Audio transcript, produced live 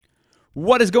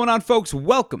What is going on, folks?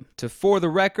 Welcome to For the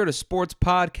Record, a sports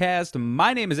podcast.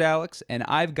 My name is Alex, and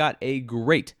I've got a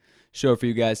great show for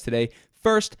you guys today.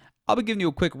 First, I'll be giving you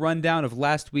a quick rundown of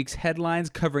last week's headlines,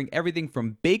 covering everything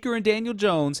from Baker and Daniel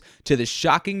Jones to the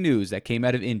shocking news that came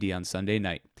out of Indy on Sunday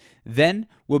night. Then,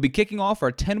 we'll be kicking off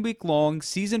our 10-week-long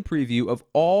season preview of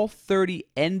all 30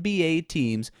 NBA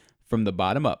teams from the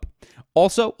bottom up.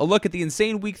 Also, a look at the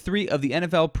insane Week 3 of the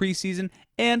NFL preseason,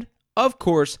 and, of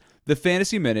course, the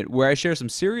Fantasy Minute, where I share some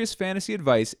serious fantasy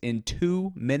advice in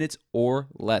 2 minutes or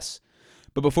less.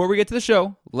 But before we get to the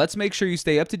show, let's make sure you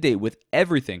stay up to date with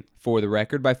everything For the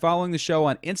Record by following the show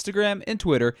on Instagram and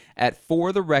Twitter at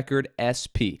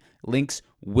ForTheRecordSP. Links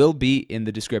will be in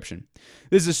the description.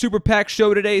 This is a super packed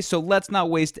show today, so let's not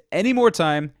waste any more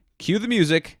time. Cue the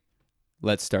music.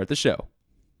 Let's start the show.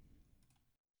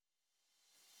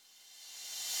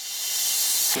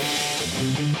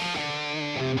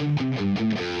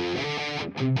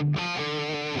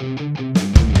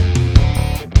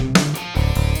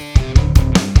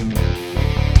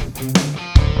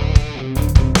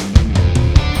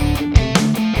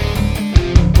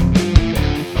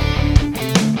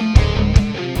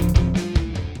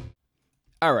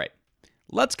 All right,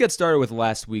 let's get started with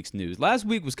last week's news. Last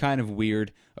week was kind of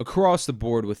weird across the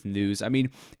board with news. I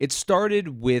mean, it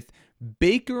started with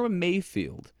Baker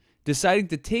Mayfield deciding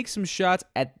to take some shots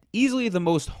at easily the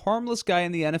most harmless guy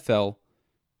in the NFL,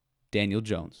 Daniel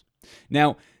Jones.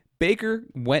 Now, Baker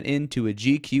went into a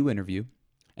GQ interview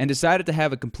and decided to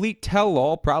have a complete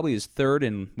tell-all, probably his third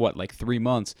in, 3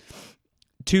 months,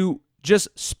 to just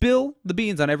spill the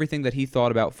beans on everything that he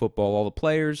thought about football, all the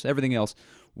players, everything else.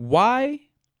 Why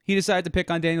he decided to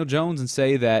pick on Daniel Jones and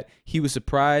say that he was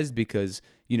surprised because,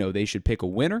 they should pick a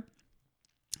winner,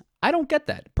 I don't get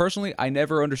that. Personally, I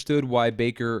never understood why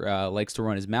Baker likes to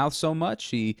run his mouth so much.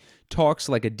 He talks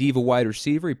like a diva wide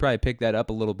receiver. He probably picked that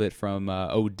up a little bit from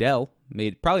Odell.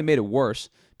 Probably made it worse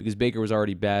because Baker was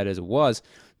already bad as it was.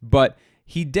 But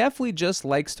he definitely just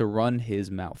likes to run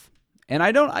his mouth. And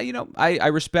I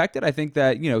respect it. I think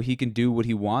that, he can do what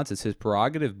he wants. It's his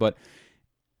prerogative. But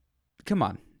come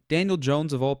on. Daniel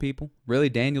Jones, of all people? Really,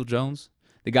 Daniel Jones?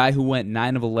 The guy who went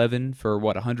 9 of 11 for,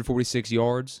 146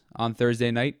 yards on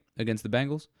Thursday night against the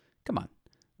Bengals? Come on.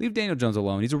 Leave Daniel Jones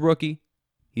alone. He's a rookie.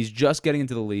 He's just getting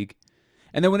into the league.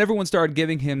 And then when everyone started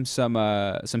giving him some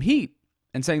heat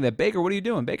and saying that, Baker, what are you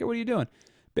doing? Baker, what are you doing?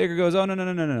 Baker goes, oh,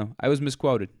 no. I was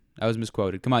misquoted.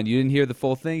 Come on, you didn't hear the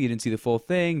full thing. You didn't see the full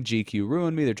thing. GQ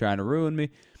ruined me. They're trying to ruin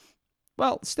me.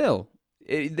 Well, still,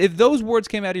 if those words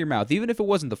came out of your mouth, even if it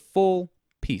wasn't the full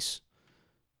piece,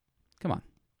 come on.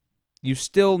 You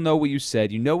still know what you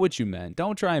said. You know what you meant.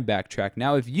 Don't try and backtrack.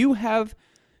 Now, if you have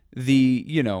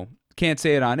the, can't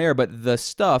say it on air, but the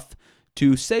stuff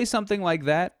to say something like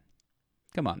that,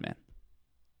 come on, man.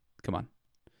 Come on.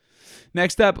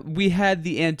 Next up, we had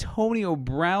the Antonio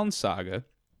Brown saga.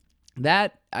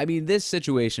 This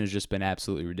situation has just been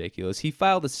absolutely ridiculous. He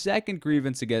filed a second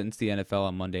grievance against the NFL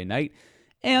on Monday night,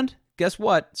 and guess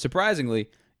what? Surprisingly,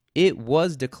 it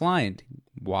was declined.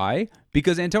 Why?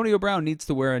 Because Antonio Brown needs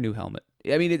to wear a new helmet.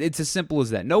 I mean, it's as simple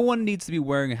as that. No one needs to be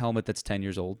wearing a helmet that's 10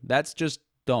 years old. That's just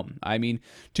dumb. I mean,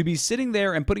 to be sitting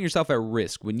there and putting yourself at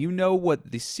risk when you know what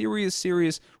the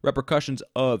serious repercussions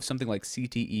of something like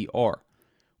CTE are,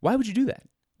 why would you do that?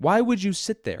 Why would you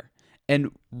sit there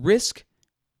and risk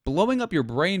blowing up your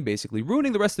brain, basically,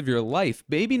 ruining the rest of your life,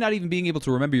 maybe not even being able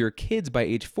to remember your kids by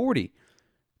age 40,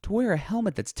 to wear a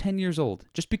helmet that's 10 years old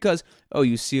just because,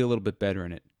 you see a little bit better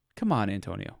in it? Come on,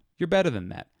 Antonio. You're better than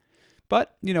that.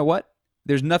 But you know what?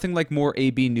 There's nothing like more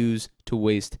AB news to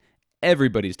waste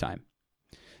everybody's time.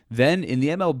 Then in the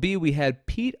MLB, we had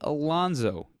Pete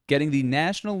Alonso getting the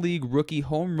National League rookie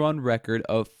home run record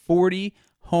of 40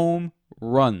 home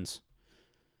runs.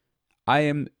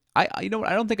 I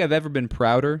don't think I've ever been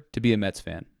prouder to be a Mets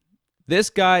fan. This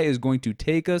guy is going to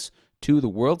take us to the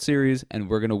World Series, and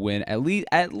we're going to win at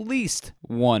least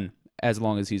one as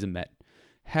long as he's a Met.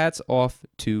 Hats off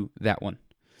to that one.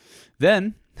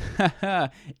 Then,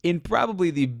 in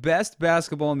probably the best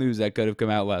basketball news that could have come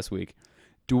out last week,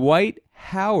 Dwight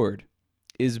Howard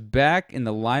is back in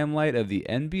the limelight of the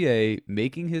NBA,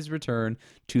 making his return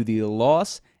to the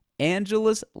Los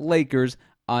Angeles Lakers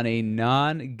on a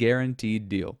non-guaranteed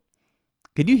deal.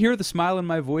 Can you hear the smile in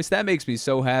my voice? That makes me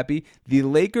so happy. The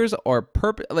Lakers are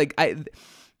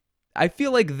I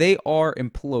feel like they are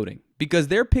imploding because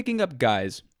they're picking up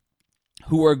guys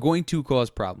who are going to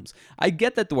cause problems. I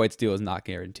get that Dwight's deal is not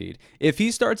guaranteed. If he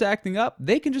starts acting up,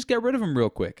 they can just get rid of him real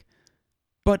quick.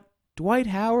 But Dwight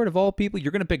Howard, of all people,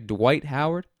 you're going to pick Dwight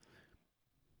Howard?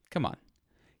 Come on.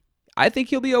 I think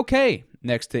he'll be okay.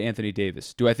 next to Anthony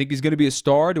Davis. Do I think he's going to be a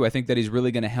star? Do I think that he's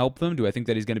really going to help them? Do I think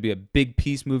that he's going to be a big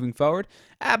piece moving forward?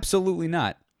 Absolutely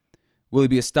not. Will he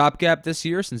be a stopgap this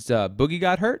year since Boogie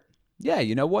got hurt? Yeah,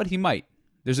 you know what? He might.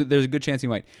 There's a good chance he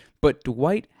might. But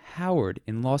Dwight Howard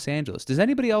in Los Angeles. Does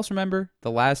anybody else remember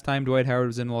the last time Dwight Howard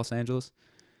was in Los Angeles?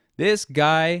 This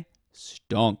guy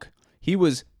stunk. He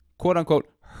was, quote unquote,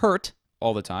 hurt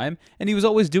all the time, and he was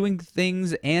always doing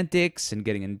things, antics, and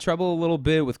getting in trouble a little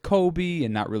bit with Kobe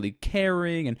and not really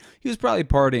caring, and he was probably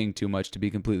partying too much, to be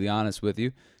completely honest with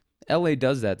you. LA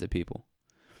does that to people.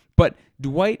 But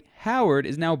Dwight Howard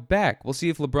is now back. We'll see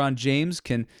if LeBron James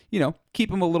can, keep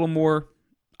him a little more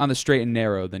on the straight and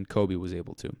narrow than Kobe was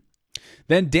able to.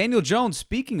 Then Daniel Jones,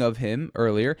 speaking of him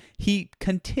earlier, he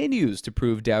continues to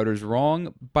prove doubters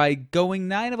wrong by going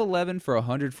 9 of 11 for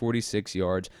 146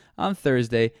 yards on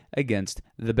Thursday against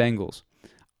the Bengals.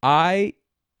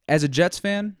 As a Jets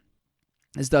fan,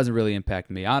 this doesn't really impact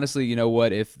me. Honestly, you know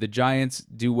what? If the Giants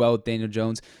do well with Daniel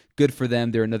Jones, good for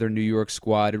them. They're another New York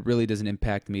squad. It really doesn't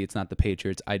impact me. It's not the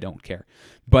Patriots. I don't care.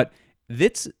 But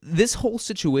this whole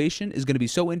situation is going to be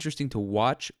so interesting to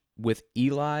watch with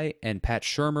Eli and Pat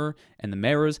Shurmur and the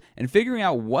Maras and figuring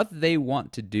out what they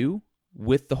want to do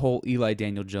with the whole Eli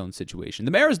Daniel Jones situation.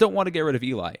 The Maras don't want to get rid of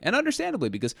Eli, and understandably,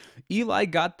 because Eli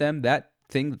got them that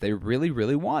thing that they really,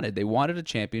 really wanted. They wanted a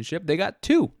championship. They got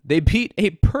 2. They beat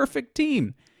a perfect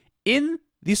team in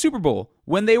the Super Bowl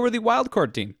when they were the wild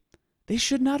card team. They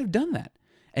should not have done that.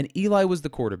 And Eli was the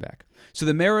quarterback. So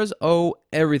the Maras owe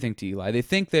everything to Eli. They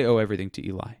think they owe everything to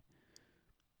Eli.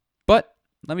 But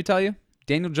let me tell you,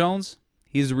 Daniel Jones,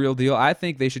 he's the real deal. I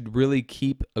think they should really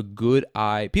keep a good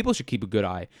eye. People should keep a good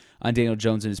eye on Daniel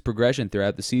Jones and his progression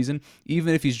throughout the season,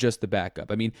 even if he's just the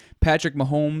backup. I mean, Patrick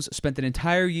Mahomes spent an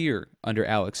entire year under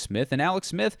Alex Smith, and Alex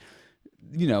Smith,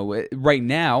 right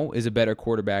now is a better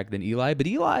quarterback than Eli, but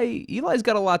Eli's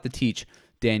got a lot to teach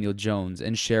Daniel Jones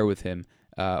and share with him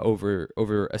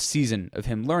over a season of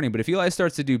him learning. But if Eli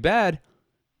starts to do bad,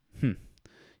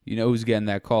 who's getting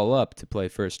that call up to play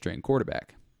first-string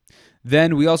quarterback.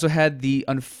 Then we also had the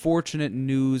unfortunate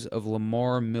news of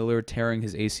Lamar Miller tearing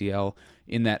his ACL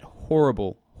in that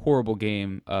horrible, horrible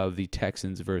game of the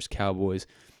Texans versus Cowboys.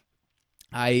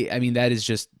 I mean, that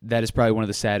is probably one of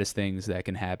the saddest things that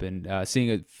can happen.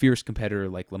 Seeing a fierce competitor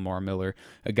like Lamar Miller,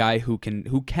 a guy who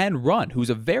can run,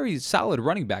 who's a very solid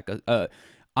running back,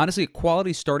 honestly, a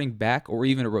quality starting back or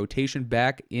even a rotation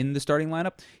back in the starting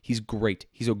lineup, he's great.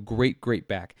 He's a great, great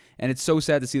back. And it's so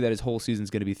sad to see that his whole season is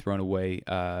going to be thrown away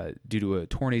due to a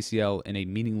torn ACL in a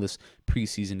meaningless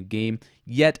preseason game.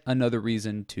 Yet another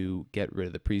reason to get rid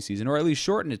of the preseason, or at least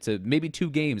shorten it to maybe 2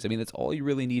 games. I mean, that's all you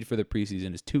really need for the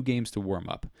preseason is 2 games to warm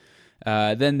up.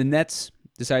 Then the Nets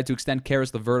decided to extend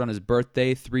Karis LeVert on his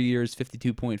birthday, 3 years,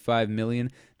 $52.5 million.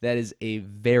 That is a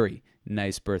very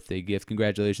nice birthday gift.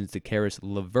 Congratulations to Karis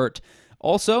LeVert.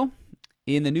 Also,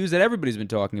 in the news that everybody's been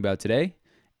talking about today,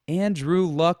 Andrew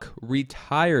Luck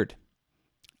retired.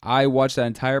 I watched that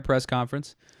entire press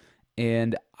conference,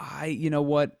 and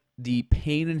the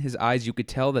pain in his eyes, you could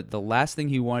tell that the last thing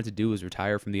he wanted to do was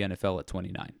retire from the NFL at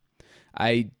 29.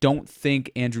 I don't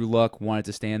think Andrew Luck wanted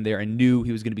to stand there and knew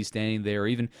he was going to be standing there or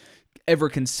even ever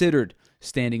considered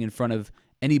standing in front of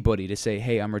anybody to say,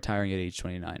 hey, I'm retiring at age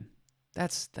 29.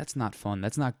 That's not fun.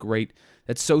 That's not great.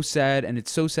 That's so sad, and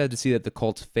it's so sad to see that the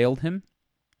Colts failed him.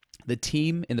 The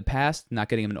team in the past, not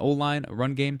getting him an O-line, a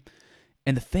run game,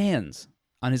 and the fans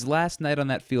on his last night on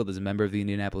that field as a member of the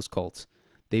Indianapolis Colts,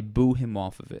 they boo him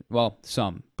off of it. Well,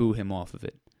 some boo him off of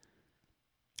it.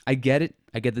 I get it.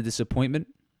 I get the disappointment.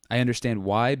 I understand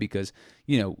why, because,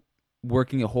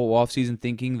 working a whole offseason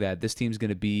thinking that this team's going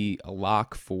to be a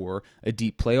lock for a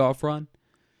deep playoff run,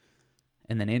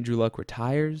 and then Andrew Luck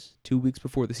retires 2 weeks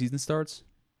before the season starts,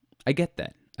 I get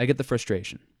that. I get the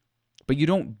frustration. But you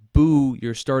don't boo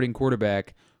your starting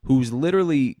quarterback who's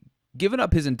literally given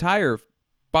up his entire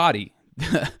body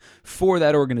for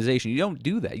that organization. You don't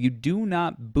do that. You do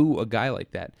not boo a guy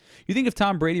like that. You think if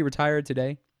Tom Brady retired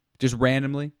today, just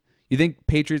randomly, you think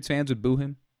Patriots fans would boo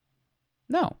him?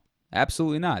 No,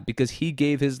 absolutely not, because he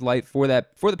gave his life for the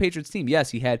Patriots team. Yes,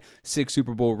 he had 6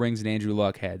 Super Bowl rings and Andrew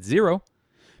Luck had 0.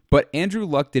 But Andrew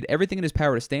Luck did everything in his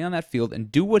power to stay on that field and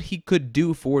do what he could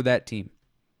do for that team.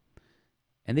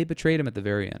 And they betrayed him at the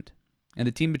very end. And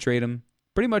the team betrayed him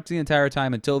pretty much the entire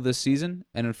time until this season.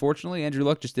 And unfortunately, Andrew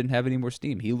Luck just didn't have any more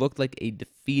steam. He looked like a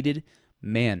defeated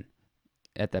man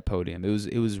at that podium.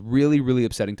 It was really, really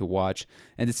upsetting to watch.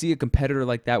 And to see a competitor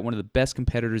like that, one of the best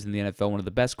competitors in the NFL, one of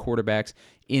the best quarterbacks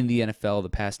in the NFL the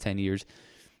past 10 years,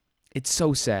 it's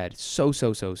so sad. So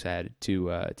sad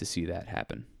to see that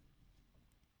happen.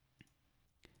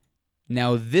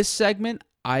 Now, this segment,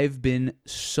 I've been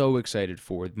so excited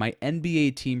for my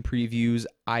NBA team previews.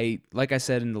 Like I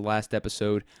said in the last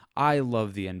episode, I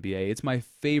love the NBA. It's my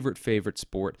favorite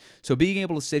sport. So being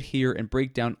able to sit here and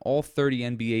break down all 30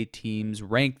 NBA teams,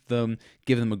 rank them,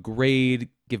 give them a grade,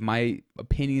 give my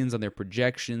opinions on their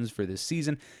projections for this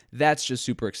season, that's just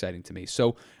super exciting to me.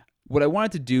 So what I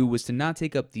wanted to do was to not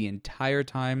take up the entire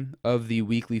time of the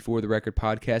weekly For the Record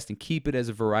podcast and keep it as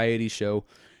a variety show.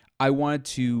 I wanted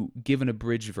to give an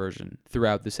abridged version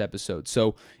throughout this episode.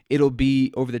 So it'll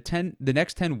be over the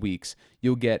next 10 weeks,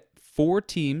 you'll get 4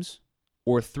 teams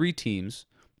or 3 teams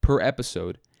per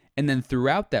episode. And then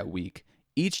throughout that week,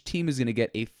 each team is going to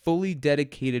get a fully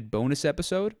dedicated bonus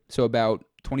episode, so about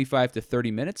 25 to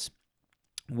 30 minutes,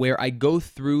 where I go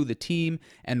through the team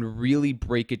and really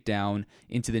break it down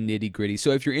into the nitty-gritty.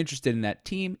 So if you're interested in that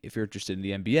team, if you're interested in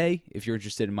the NBA, if you're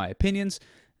interested in my opinions,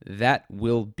 that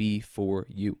will be for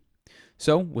you.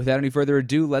 So, without any further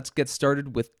ado, let's get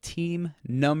started with team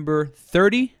number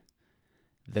 30,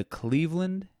 the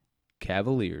Cleveland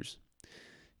Cavaliers.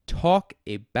 Talk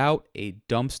about a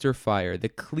dumpster fire. The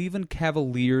Cleveland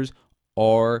Cavaliers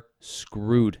are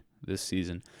screwed this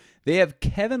season. They have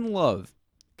Kevin Love,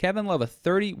 a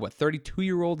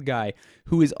 32-year-old guy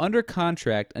who is under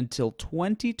contract until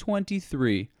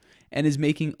 2023 and is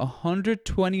making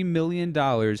 $120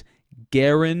 million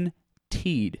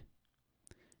guaranteed.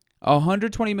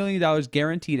 $120 million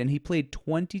guaranteed, and he played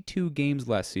 22 games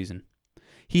last season.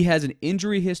 He has an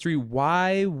injury history.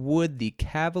 Why would the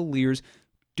Cavaliers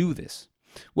do this?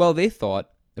 Well, they thought,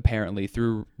 apparently,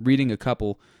 through reading a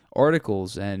couple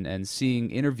articles and seeing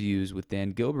interviews with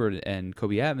Dan Gilbert and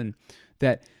Kobe Atman,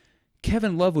 that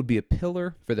Kevin Love would be a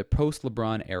pillar for the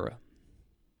post-LeBron era.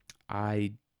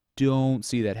 I don't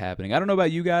see that happening. I don't know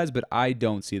about you guys, but I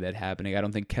don't see that happening. I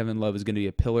don't think Kevin Love is going to be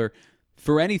a pillar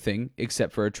for anything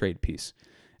except for a trade piece.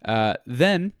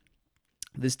 Then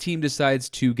this team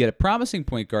decides to get a promising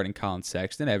point guard in Colin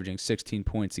Sexton, averaging 16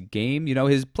 points a game. You know,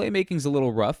 his playmaking's a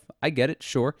little rough. I get it,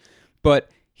 sure. But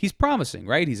he's promising,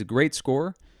 right? He's a great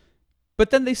scorer.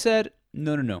 But then they said,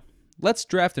 no. Let's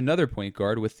draft another point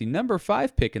guard with the number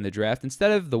 5 pick in the draft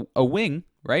instead of a wing,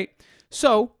 right?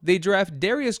 So they draft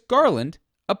Darius Garland,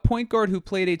 a point guard who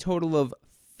played a total of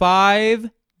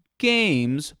 5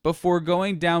 games before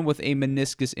going down with a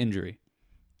meniscus injury.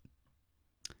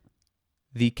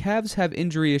 The Cavs have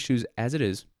injury issues as it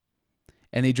is,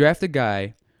 and they draft a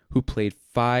guy who played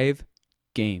 5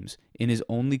 games in his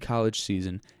only college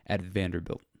season at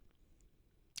Vanderbilt.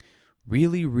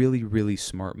 Really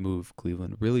smart move,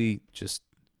 Cleveland. Really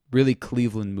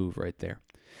Cleveland move right there.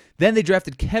 Then they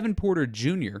drafted Kevin Porter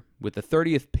Jr. with the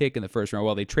 30th pick in the first round.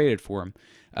 Well, they traded for him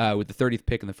with the 30th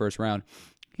pick in the first round.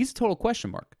 He's a total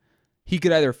question mark. He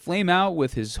could either flame out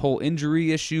with his whole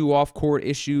injury issue, off-court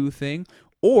issue thing,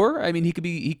 or, I mean, he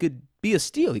could be a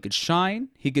steal. He could shine.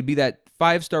 He could be that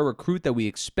 5-star recruit that we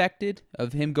expected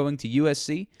of him going to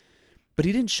USC. But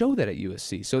he didn't show that at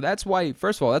USC. So that's why,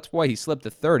 first of all, that's why he slipped to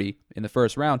 30 in the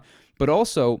first round. But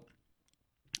also,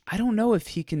 I don't know if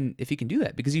he can do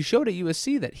that, because he showed at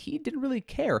USC that he didn't really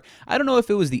care. I don't know if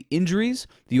it was the injuries,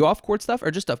 the off-court stuff,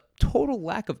 or just a total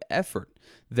lack of effort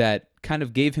that kind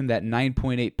of gave him that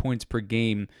 9.8 points per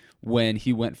game when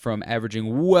he went from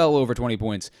averaging well over 20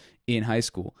 points in high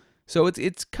school. So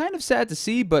it's kind of sad to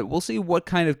see, but we'll see what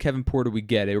kind of Kevin Porter we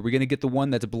get. Are we going to get the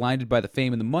one that's blinded by the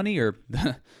fame and the money, or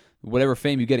whatever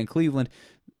fame you get in Cleveland,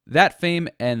 that fame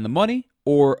and the money,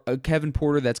 or a Kevin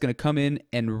Porter that's going to come in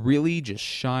and really just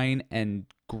shine and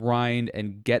grind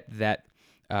and get that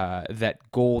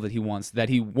goal that he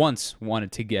once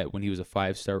wanted to get when he was a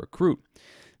 5-star recruit?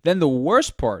 Then the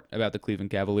worst part about the Cleveland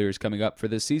Cavaliers coming up for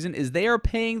this season is they are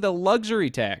paying the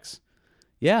luxury tax.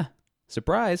 Yeah,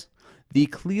 surprise. The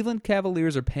Cleveland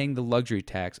Cavaliers are paying the luxury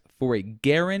tax for a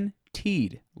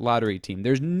guaranteed lottery team.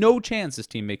 There's no chance this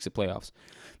team makes the playoffs.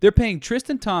 They're paying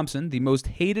Tristan Thompson, the most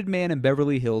hated man in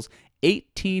Beverly Hills,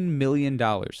 $18 million.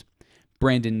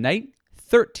 Brandon Knight,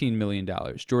 $13 million.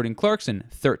 Jordan Clarkson,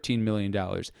 $13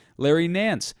 million. Larry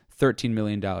Nance, $13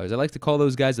 million. I like to call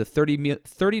those guys a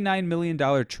 $39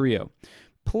 million trio.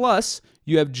 Plus,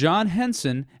 you have John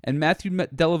Henson and Matthew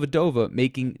Dellavedova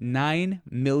making $9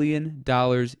 million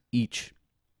each.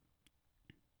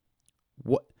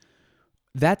 What?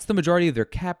 That's the majority of their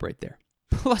cap right there.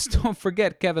 Plus, don't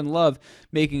forget Kevin Love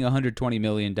making $120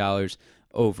 million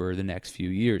over the next few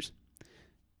years.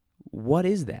 What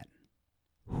is that?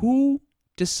 Who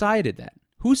decided that?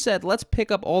 Who said, let's pick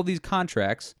up all these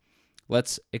contracts,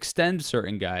 let's extend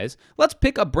certain guys, let's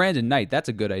pick up Brandon Knight, that's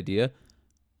a good idea.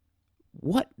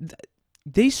 What?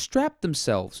 They strapped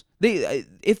themselves.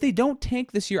 If they don't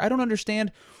tank this year, I don't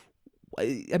understand.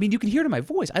 I mean, you can hear it in my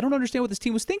voice. I don't understand what this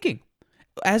team was thinking.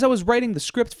 as I was writing the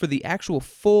script for the actual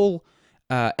full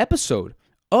episode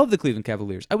of the Cleveland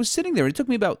Cavaliers, I was sitting there, and it took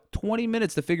me about 20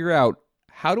 minutes to figure out,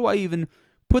 how do I even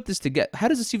put this together? How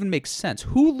does this even make sense?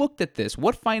 Who looked at this?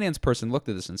 What finance person looked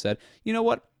at this and said, you know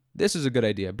what? This is a good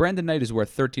idea. Brandon Knight is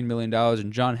worth $13 million,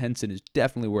 and John Henson is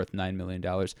definitely worth $9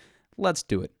 million. Let's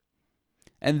do it.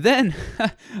 And then,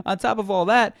 on top of all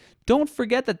that, don't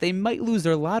forget that they might lose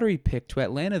their lottery pick to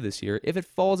Atlanta this year if it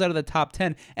falls out of the top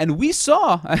 10. And we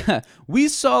saw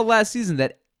last season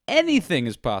that anything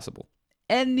is possible.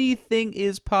 Anything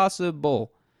is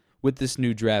possible with this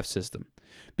new draft system.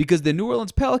 Because the New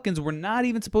Orleans Pelicans were not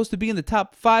even supposed to be in the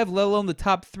top 5, let alone the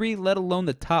top 3, let alone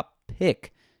the top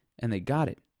pick. And they got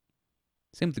it.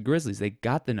 Same with the Grizzlies. They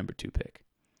got the number 2 pick.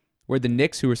 Where the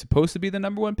Knicks, who were supposed to be the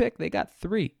number 1 pick, they got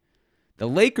 3. The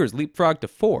Lakers leapfrogged to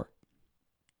 4.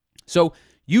 So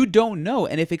you don't know.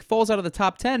 And if it falls out of the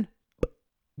top 10,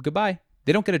 goodbye.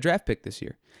 They don't get a draft pick this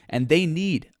year. And they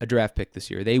need a draft pick this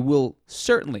year. They will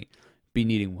certainly be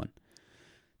needing one.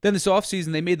 Then this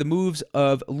offseason, they made the moves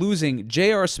of losing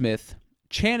J.R. Smith,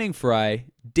 Channing Frye,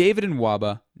 David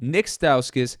Nwaba, Nick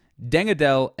Stauskas, Deng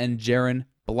Adel, and Jaren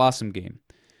Blossomgame.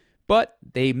 But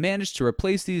they managed to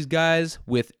replace these guys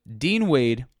with Dean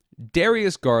Wade,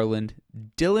 Darius Garland,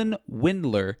 Dylan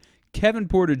Windler, Kevin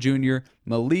Porter Jr.,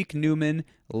 Malik Newman,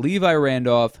 Levi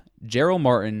Randolph, Gerald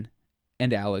Martin,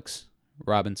 and Alex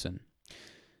Robinson.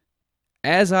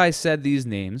 As I said these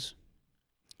names,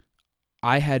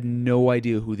 I had no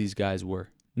idea who these guys were.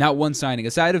 Not one signing.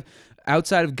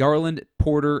 Outside of Garland,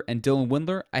 Porter, and Dylan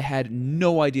Windler, I had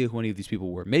no idea who any of these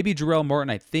people were. Maybe Jarrell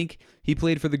Martin, I think he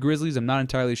played for the Grizzlies. I'm not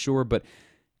entirely sure, but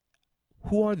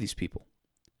who are these people?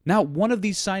 Not one of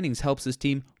these signings helps this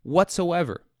team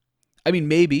whatsoever. I mean,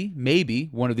 maybe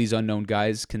one of these unknown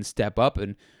guys can step up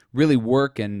and really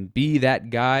work and be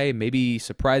that guy, maybe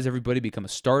surprise everybody, become a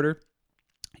starter.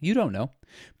 You don't know.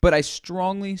 But I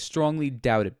strongly, strongly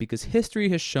doubt it, because history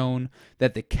has shown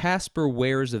that the Casper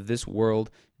Wares of this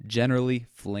world generally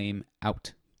flame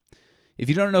out. If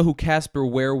you don't know who Casper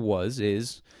Ware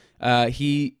is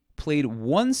he played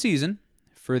one season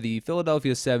for the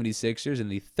Philadelphia 76ers in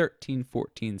the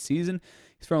 13-14 season.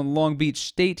 He's from Long Beach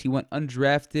State. He went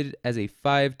undrafted as a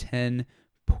 5'10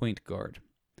 point guard.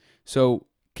 So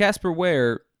Casper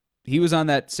Ware, he was on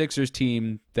that Sixers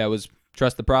team that was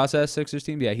Trust the Process Sixers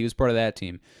team. Yeah, he was part of that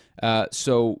team.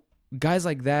 So guys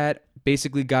like that,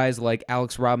 basically guys like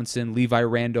Alex Robinson, Levi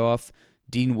Randolph,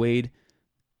 Dean Wade,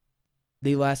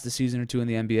 they last a season or two in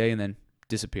the NBA and then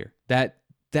disappear.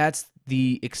 That's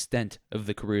the extent of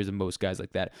the careers of most guys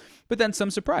like that. But then some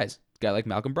surprise. A guy like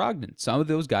Malcolm Brogdon. Some of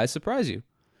those guys surprise you.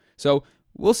 So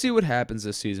we'll see what happens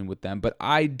this season with them, but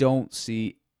I don't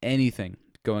see anything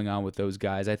going on with those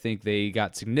guys. I think they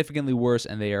got significantly worse,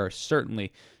 and they are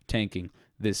certainly tanking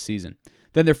this season.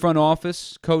 Then their front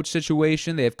office coach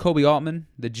situation, they have Kobe Altman,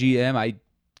 the GM. I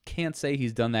can't say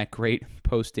he's done that great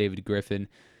post David Griffin.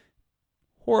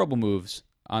 Horrible moves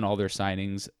on all their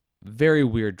signings. Very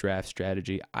weird draft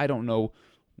strategy. I don't know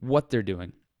what they're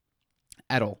doing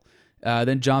at all.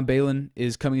 Then John Balin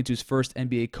is coming into his first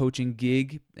NBA coaching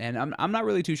gig, and I'm not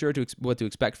really too sure what to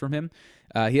expect from him.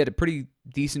 He had a pretty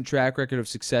decent track record of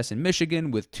success in Michigan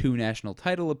with 2 national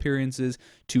title appearances,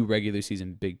 2 regular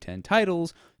season Big Ten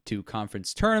titles, 2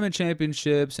 conference tournament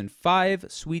championships, and 5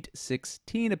 Sweet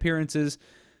 16 appearances,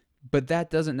 but that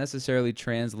doesn't necessarily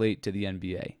translate to the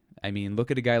NBA. I mean,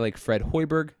 look at a guy like Fred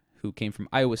Hoiberg, who came from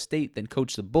Iowa State, then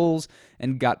coached the Bulls,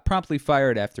 and got promptly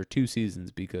fired after 2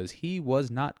 seasons because he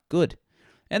was not good.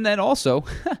 And then also,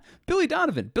 Billy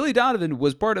Donovan. Billy Donovan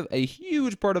was a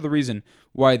huge part of the reason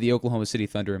why the Oklahoma City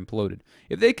Thunder imploded.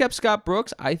 If they kept Scott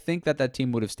Brooks, I think that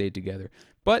team would have stayed together.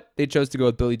 But they chose to go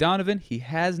with Billy Donovan. He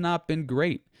has not been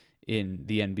great in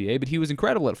the NBA, but he was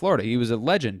incredible at Florida. He was a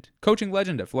legend, coaching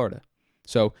legend at Florida.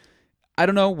 So, I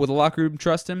don't know. Will the locker room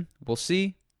trust him? We'll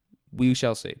see. We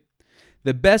shall see.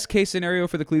 The best case scenario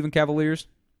for the Cleveland Cavaliers,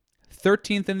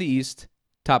 13th in the East,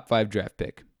 top 5 draft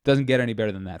pick. Doesn't get any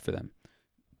better than that for them.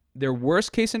 Their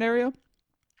worst case scenario,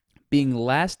 being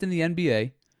last in the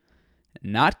NBA,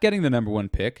 not getting the number 1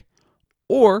 pick,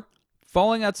 or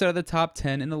falling outside of the top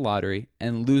 10 in the lottery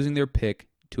and losing their pick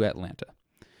to Atlanta.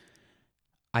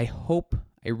 I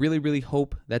really, really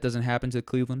hope that doesn't happen to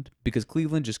Cleveland, because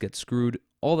Cleveland just gets screwed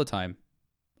all the time.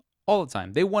 All the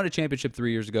time. They won a championship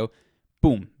 3 years ago.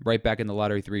 Boom, right back in the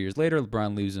lottery 3 years later.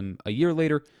 LeBron leaves them 2 years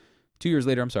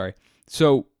later, I'm sorry.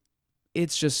 So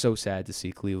it's just so sad to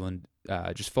see Cleveland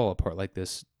just fall apart like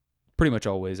this pretty much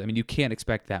always. I mean, you can't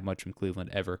expect that much from Cleveland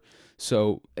ever.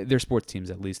 So their sports teams,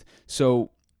 at least.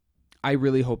 So I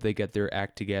really hope they get their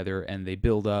act together and they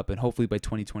build up, and hopefully by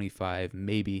 2025,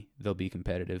 maybe they'll be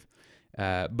competitive.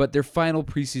 But their final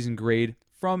preseason grade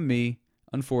from me,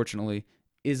 unfortunately,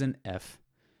 is an F.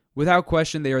 Without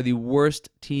question, they are the worst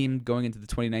team going into the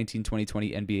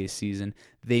 2019-2020 NBA season.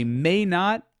 They may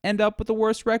not end up with the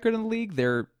worst record in the league.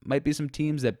 There might be some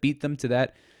teams that beat them to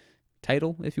that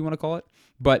title, if you want to call it.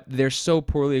 But they're so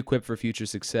poorly equipped for future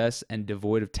success and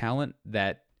devoid of talent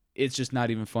that it's just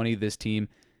not even funny. This team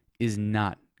is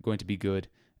not going to be good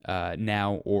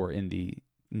now or in the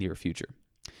near future.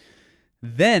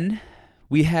 Then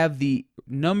we have the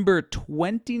number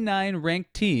 29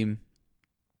 ranked team,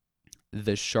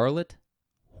 the Charlotte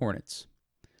Hornets.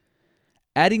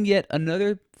 Adding yet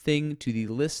another thing to the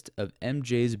list of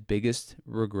MJ's biggest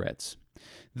regrets.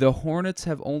 The Hornets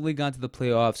have only gone to the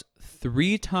playoffs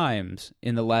 3 times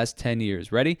in the last 10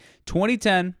 years. Ready?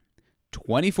 2010,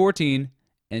 2014,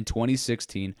 and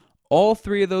 2016. All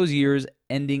 3 of those years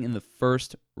ending in the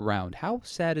first round. How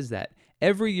sad is that?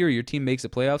 Every year your team makes the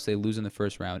playoffs, they lose in the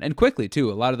first round. And quickly,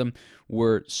 too. A lot of them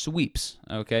were sweeps,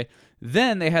 okay?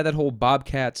 Then they had that whole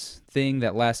Bobcats thing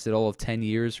that lasted all of 10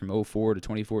 years from 2004 to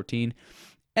 2014.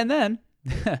 And then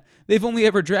they've only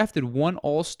ever drafted one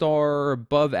all-star,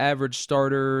 above-average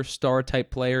starter,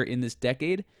 star-type player in this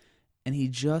decade, and he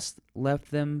just left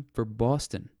them for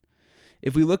Boston.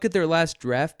 If we look at their last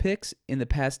draft picks in the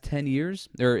past 10 years,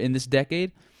 or in this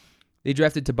decade, they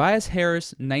drafted Tobias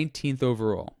Harris 19th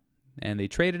overall, and they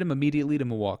traded him immediately to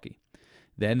Milwaukee.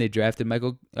 Then they drafted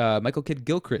Michael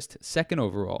Kidd-Gilchrist 2nd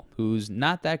overall, who's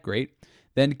not that great.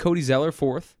 Then Cody Zeller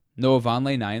 4th, Noah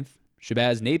Vonleh 9th,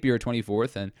 Shabazz Napier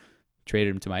 24th, and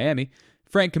traded him to Miami.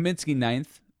 Frank Kaminsky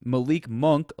 9th, Malik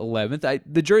Monk 11th.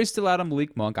 The jury's still out on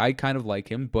Malik Monk. I kind of like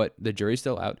him, but the jury's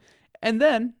still out. And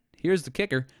then, here's the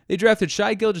kicker, they drafted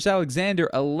Shai Gilgeous-Alexander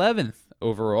 11th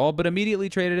overall, but immediately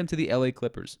traded him to the LA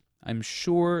Clippers. I'm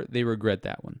sure they regret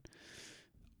that one.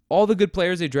 All the good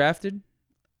players they drafted,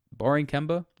 barring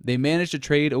Kemba, they managed to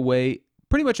trade away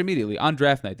pretty much immediately. On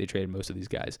draft night, they traded most of these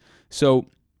guys. So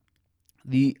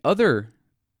the other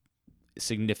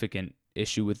significant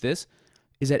issue with this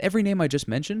is that every name I just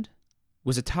mentioned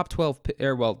was a top 12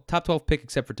 pick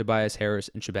except for Tobias Harris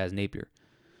and Shabazz Napier.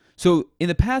 So in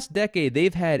the past decade,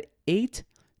 they've had 8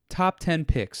 top 10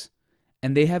 picks,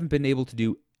 and they haven't been able to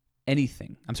do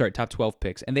anything. I'm sorry, top 12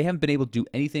 picks, and they haven't been able to do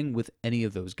anything with any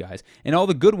of those guys. And all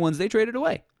the good ones, they traded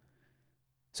away.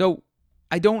 So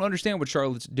I don't understand what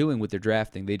Charlotte's doing with their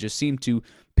drafting. They just seem to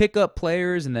pick up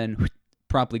players and then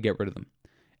promptly get rid of them.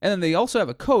 And then they also have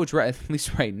a coach, right, at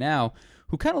least right now,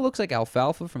 who kind of looks like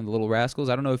Alfalfa from the Little Rascals.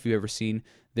 I don't know if you've ever seen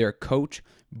their coach,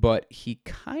 but he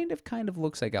kind of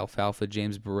looks like Alfalfa,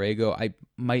 James Borrego. I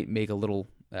might make a little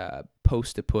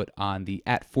post to put on the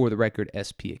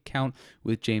 @ForTheRecordSP account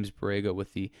with James Borrego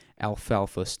with the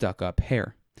Alfalfa stuck-up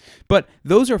hair. But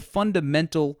those are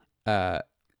fundamental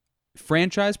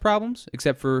franchise problems,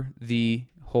 except for the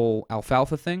whole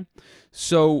Alfalfa thing.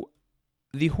 So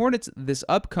the Hornets this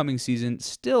upcoming season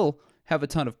still have a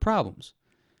ton of problems.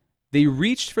 They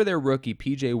reached for their rookie,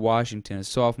 P.J. Washington, a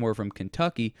sophomore from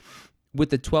Kentucky, with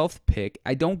the 12th pick.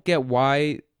 I don't get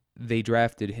why they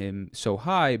drafted him so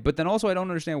high, but then also I don't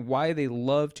understand why they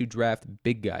love to draft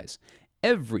big guys.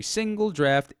 Every single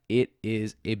draft, it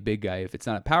is a big guy. If it's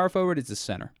not a power forward, it's a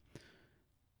center.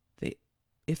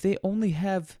 If they only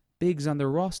have bigs on their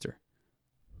roster,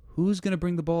 who's going to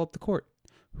bring the ball up the court?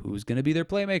 Who's going to be their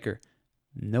playmaker?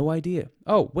 No idea.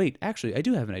 Oh, wait, actually, I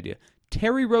do have an idea.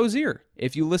 Terry Rozier.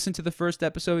 If you listen to the first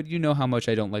episode, you know how much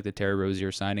I don't like the Terry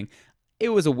Rozier signing. It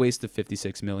was a waste of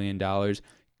 $56 million.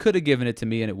 Could have given it to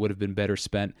me and it would have been better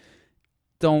spent.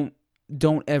 Don't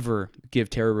ever give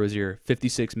Terry Rozier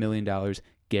 $56 million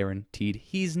guaranteed.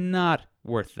 He's not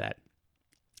worth that.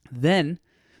 Then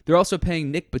they're also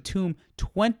paying Nick Batum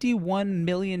 $21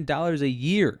 million a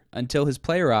year until his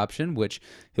player option, which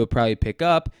he'll probably pick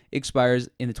up, expires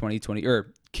in the 2020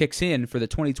 or kicks in for the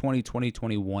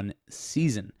 2020-2021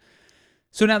 season.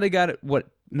 So now they got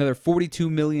another $42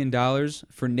 million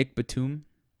for Nick Batum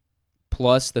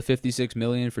plus the $56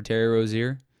 million for Terry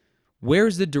Rozier.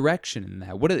 Where's the direction in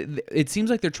that? It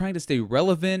seems like they're trying to stay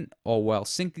relevant all while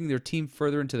sinking their team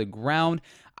further into the ground.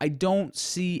 I don't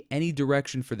see any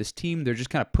direction for this team. They're just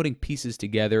kind of putting pieces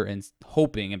together and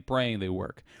hoping and praying they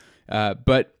work.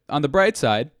 But on the bright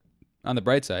side,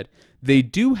 they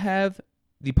do have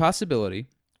the possibility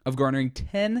of garnering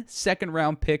 10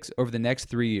 second-round picks over the next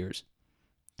 3 years.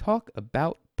 Talk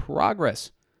about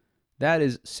progress. That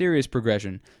is serious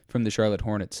progression from the Charlotte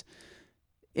Hornets.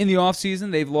 In the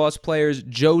offseason, they've lost players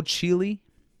Joe Chealey,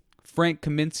 Frank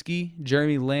Kaminsky,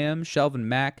 Jeremy Lamb, Shelvin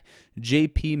Mack,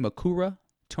 J.P. Makura,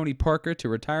 Tony Parker to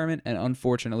retirement, and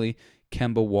unfortunately,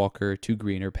 Kemba Walker to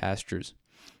greener pastures.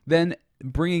 Then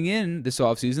bringing in this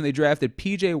offseason, they drafted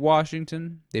P.J.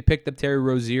 Washington. They picked up Terry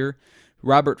Rozier,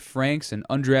 Robert Franks, an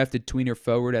undrafted tweener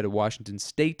forward out of Washington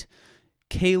State,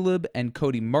 Caleb and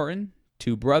Cody Martin,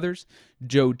 two brothers,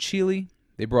 Joe Cheeley,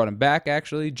 they brought him back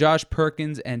actually, Josh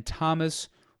Perkins, and Thomas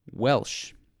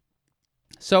Welsh.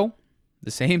 So,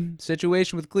 the same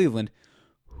situation with Cleveland.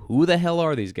 Who the hell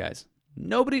are these guys?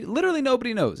 Literally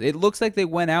nobody knows. It looks like they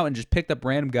went out and just picked up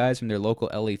random guys from their local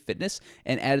LA Fitness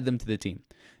and added them to the team.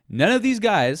 None of these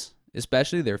guys,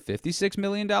 especially their $56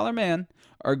 million man,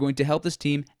 are going to help this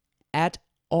team at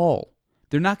all.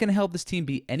 They're not going to help this team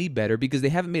be any better because they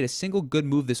haven't made a single good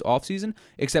move this offseason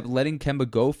except letting Kemba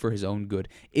go for his own good.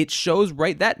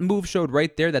 That move showed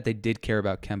right there that they did care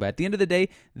about Kemba. At the end of the day,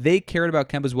 they cared about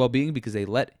Kemba's well-being because they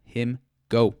let him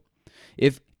go.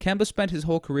 If Kemba spent his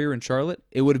whole career in Charlotte,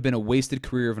 it would have been a wasted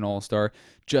career of an all-star,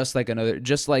 just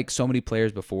like so many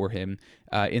players before him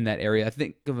in that area. I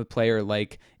think of a player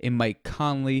like a Mike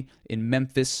Conley in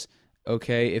Memphis.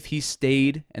 Okay, if he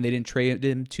stayed and they didn't trade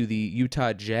him to the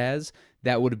Utah Jazz,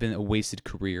 that would have been a wasted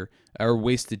career, or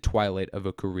wasted twilight of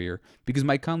a career, because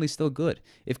Mike Conley's still good.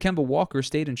 If Kemba Walker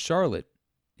stayed in Charlotte,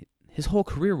 his whole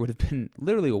career would have been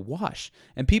literally a wash.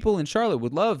 And people in Charlotte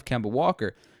would love Kemba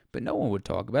Walker, but no one would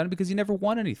talk about him because he never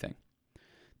won anything.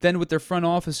 Then with their front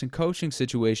office and coaching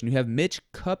situation, you have Mitch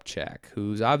Kupchak,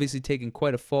 who's obviously taken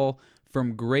quite a fall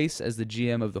from grace as the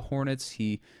GM of the Hornets.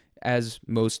 He, as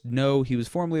most know, he was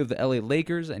formerly of the LA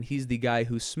Lakers, and he's the guy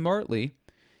who smartly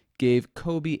gave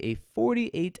Kobe a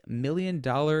 $48 million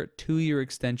two-year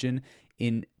extension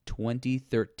in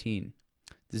 2013.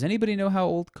 Does anybody know how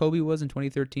old Kobe was in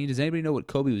 2013? Does anybody know what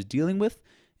Kobe was dealing with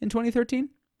in 2013?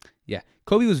 Yeah,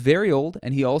 Kobe was very old,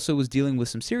 and he also was dealing with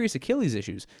some serious Achilles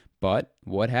issues. But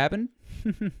what happened?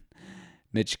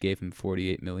 Mitch gave him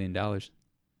 $48 million.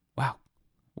 Wow,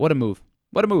 what a move.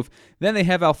 What a move. Then they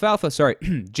have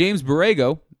James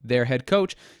Borrego, their head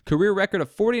coach, career record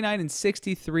of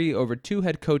 49-63 over two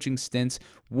head coaching stints,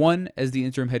 one as the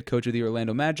interim head coach of the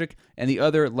Orlando Magic, and the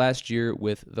other last year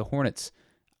with the Hornets.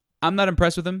 I'm not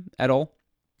impressed with him at all.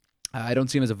 I don't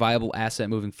see him as a viable asset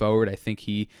moving forward. I think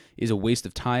he is a waste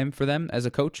of time for them as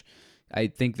a coach. I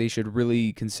think they should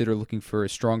really consider looking for a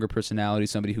stronger personality,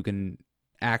 somebody who can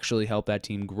actually help that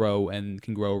team grow and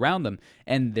can grow around them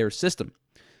and their system.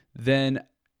 Then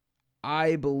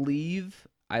I believe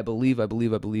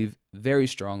very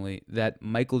strongly that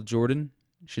Michael Jordan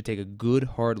should take a good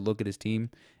hard look at his team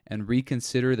and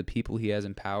reconsider the people he has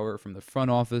in power, from the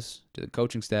front office to the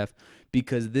coaching staff,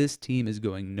 because this team is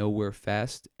going nowhere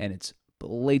fast and it's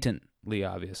blatantly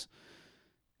obvious.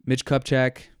 Mitch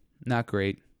Kupchak, not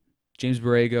great. James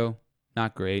Borrego,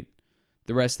 not great.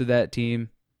 The rest of that team,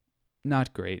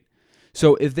 not great.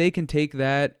 So if they can take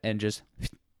that and just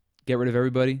get rid of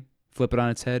everybody, flip it on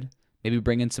its head, maybe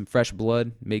bring in some fresh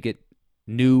blood, make it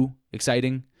new,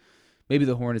 exciting, maybe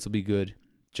the Hornets will be good,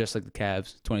 just like the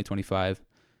Cavs, 2025.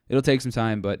 It'll take some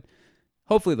time, but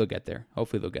hopefully they'll get there.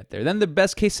 Then the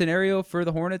best case scenario for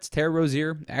the Hornets, Terry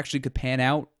Rozier actually could pan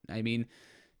out. I mean,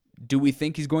 do we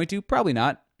think he's going to? Probably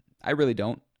not. I really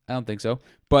don't. I don't think so.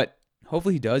 But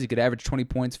hopefully he does. He could average 20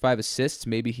 points, 5 assists.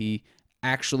 Maybe he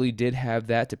actually did have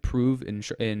that to prove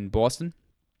in Boston.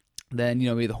 Then,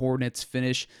 maybe the Hornets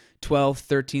finish 12th,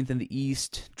 13th in the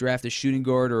East, draft a shooting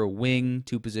guard or a wing,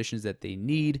 two positions that they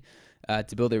need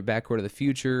to build their backcourt of the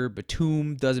future.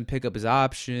 Batum doesn't pick up his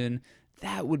option.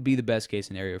 That would be the best case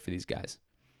scenario for these guys.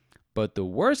 But the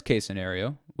worst case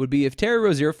scenario would be if Terry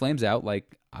Rozier flames out,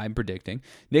 like I'm predicting.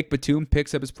 Nick Batum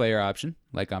picks up his player option,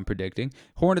 like I'm predicting.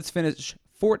 Hornets finish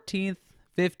 14th,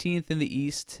 15th in the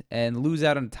East, and lose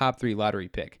out on a top 3 lottery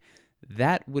pick.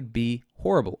 That would be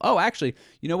horrible. Oh, actually,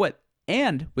 you know what?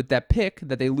 And with that pick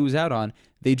that they lose out on,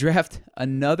 they draft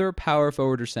another power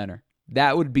forward or center.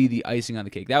 That would be the icing on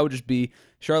the cake. That would just be,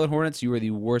 Charlotte Hornets, you are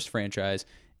the worst franchise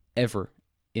ever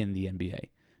in the NBA.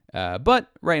 But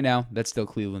right now, that's still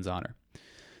Cleveland's honor.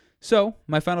 So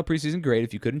my final preseason grade,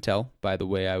 if you couldn't tell by the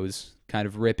way I was kind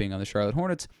of ripping on the Charlotte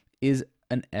Hornets, is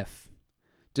an F.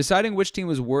 Deciding which team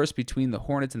was worse between the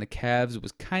Hornets and the Cavs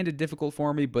was kind of difficult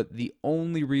for me, but the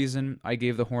only reason I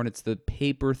gave the Hornets the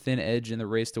paper-thin edge in the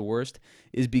race to worst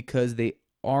is because they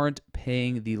aren't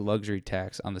paying the luxury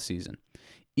tax on the season.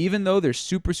 Even though they're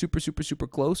super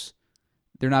close,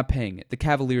 they're not paying it. The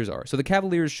Cavaliers are. So the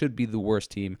Cavaliers should be the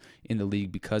worst team in the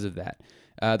league because of that.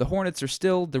 The Hornets are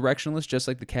still directionless, just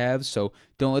like the Cavs, so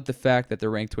don't let the fact that they're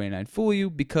ranked 29 fool you,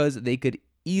 because they could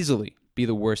easily be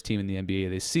the worst team in the NBA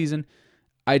this season.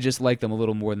 I just like them a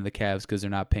little more than the Cavs because they're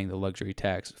not paying the luxury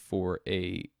tax for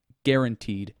a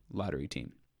guaranteed lottery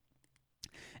team.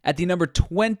 At the number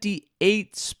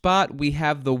 28 spot, we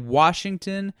have the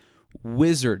Washington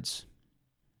Wizards.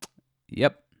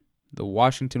 Yep, the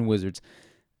Washington Wizards.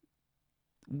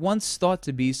 Once thought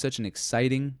to be such an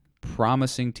exciting,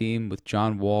 promising team with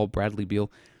John Wall, Bradley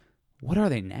Beal, what are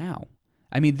they now?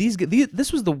 I mean,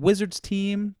 this was the Wizards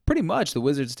team, pretty much the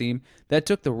Wizards team, that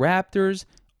took the Raptors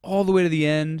all the way to the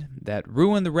end, that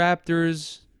ruined the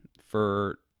Raptors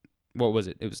for, what was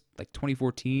it? It was like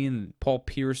 2014. Paul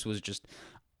Pierce was just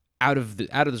out of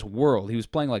this world. He was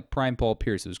playing like prime Paul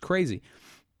Pierce. It was crazy.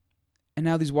 And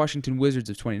now these Washington Wizards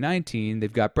of 2019,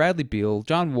 they've got Bradley Beal,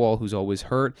 John Wall, who's always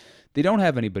hurt. They don't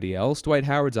have anybody else. Dwight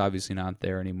Howard's obviously not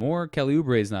there anymore. Kelly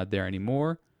Oubre's not there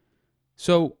anymore.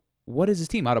 So what is his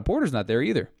team? Otto Porter's not there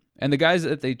either. And the guys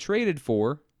that they traded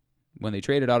for, when they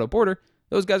traded Otto Porter,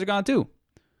 those guys are gone too.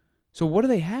 So what do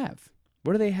they have?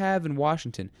 What do they have in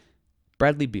Washington?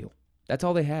 Bradley Beal. That's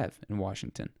all they have in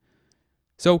Washington.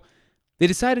 So they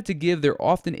decided to give their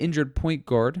often injured point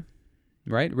guard,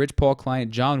 right, Rich Paul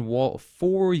client John Wall, a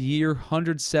 4-year,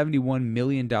 $171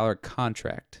 million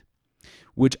contract,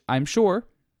 which I'm sure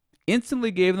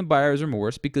instantly gave them buyer's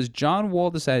remorse because John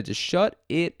Wall decided to shut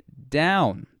it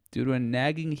down due to a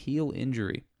nagging heel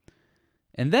injury.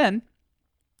 And then,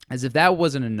 as if that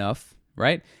wasn't enough,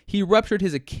 right, he ruptured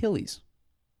his Achilles.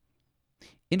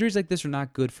 Injuries like this are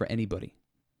not good for anybody.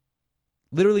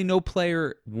 Literally no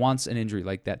player wants an injury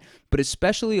like that, but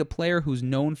especially a player who's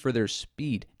known for their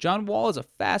speed. John Wall is a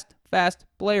fast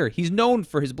player. He's known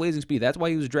for his blazing speed. That's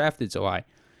why he was drafted so high,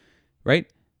 right?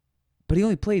 But he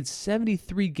only played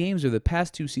 73 games over the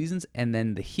past 2 seasons, and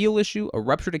then the heel issue, a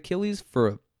ruptured Achilles for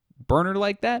a burner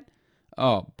like that?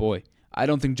 Oh, boy. I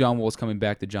don't think John Wall is coming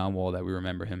back to John Wall that we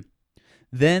remember him.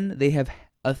 Then they have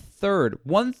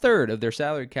one-third of their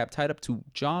salary cap tied up to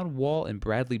John Wall and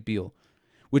Bradley Beal,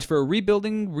 which for a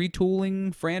rebuilding,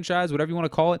 retooling franchise, whatever you want to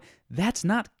call it, that's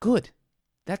not good.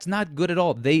 That's not good at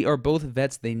all. They are both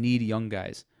vets. They need young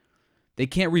guys. They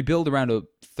can't rebuild around a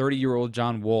 30-year-old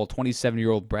John Wall,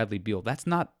 27-year-old Bradley Beal. That's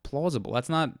not plausible. That's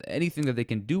not anything that they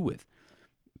can do with.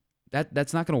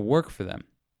 That's not going to work for them.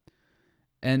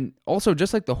 And also,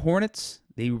 just like the Hornets,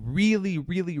 they really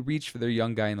reach for their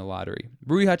young guy in the lottery.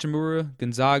 Rui Hachimura,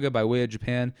 Gonzaga by way of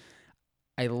Japan.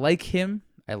 I like him.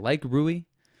 I like Rui.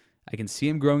 I can see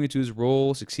him growing into his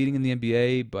role, succeeding in the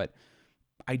NBA, but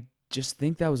I just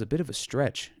think that was a bit of a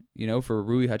stretch, for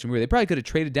Rui Hachimura. They probably could have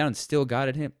traded down and still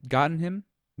gotten him.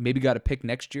 Maybe got a pick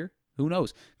next year. Who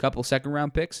knows? A couple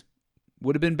second-round picks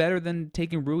would have been better than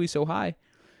taking Rui so high.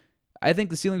 I think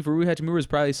the ceiling for Rui Hachimura is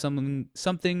probably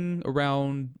something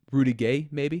around Rudy Gay,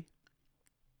 maybe.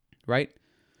 Right?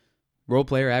 Role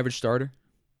player, average starter.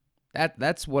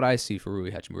 That's what I see for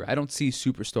Rui Hachimura. I don't see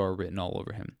superstar written all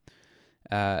over him.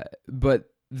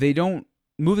 But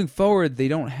moving forward, they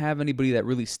don't have anybody that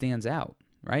really stands out,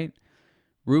 right?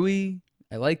 Rui,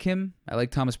 I like him. I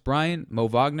like Thomas Bryant, Mo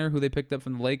Wagner, who they picked up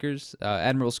from the Lakers,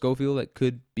 Admiral Schofield, that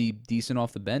could be decent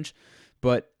off the bench.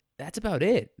 But that's about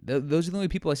it. Those are the only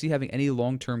people I see having any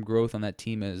long-term growth on that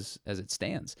team as it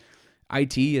stands.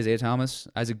 IT, Isaiah Thomas,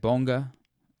 Isaac Bonga,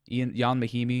 Jan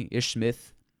Mahimi, Ish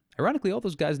Smith. Ironically, all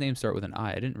those guys' names start with an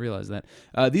I. I didn't realize that.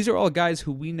 These are all guys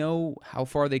who we know how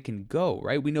far they can go,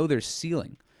 right? We know their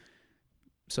ceiling.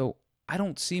 So I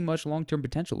don't see much long-term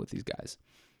potential with these guys.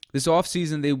 This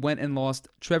offseason, they went and lost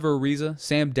Trevor Ariza,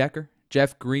 Sam Decker,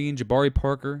 Jeff Green, Jabari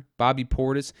Parker, Bobby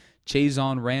Portis,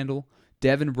 Chazon Randall,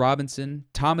 Devin Robinson,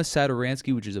 Thomas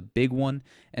Satoransky, which is a big one,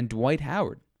 and Dwight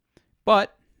Howard.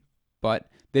 But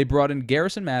they brought in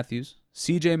Garrison Matthews,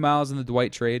 CJ Miles in the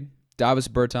Dwight trade, Davis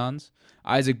Bertans,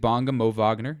 Isaac Bonga, Mo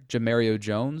Wagner, Jamario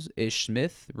Jones, Ish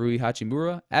Smith, Rui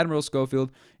Hachimura, Admiral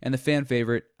Schofield, and the fan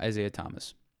favorite, Isaiah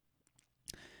Thomas.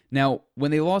 Now,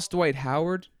 when they lost Dwight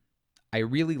Howard, I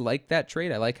really liked that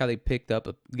trade. I like how they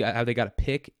how they got a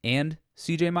pick and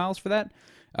CJ Miles for that.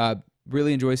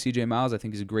 Really enjoy CJ Miles. I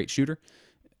think he's a great shooter.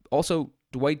 Also,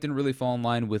 Dwight didn't really fall in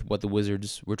line with what the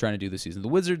Wizards were trying to do this season. The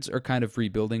Wizards are kind of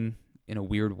rebuilding in a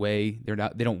weird way.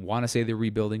 They don't want to say they're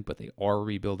rebuilding, but they are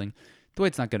rebuilding.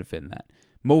 Dwight's not going to fit in that.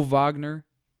 Mo Wagner,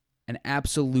 an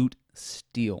absolute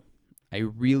steal. I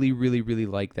really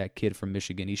like that kid from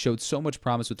Michigan. He showed so much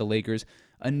promise with the Lakers.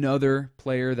 Another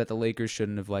player that the Lakers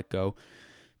shouldn't have let go.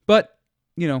 But,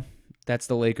 that's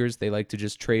the Lakers. They like to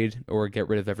just trade or get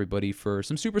rid of everybody for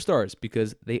some superstars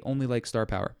because they only like star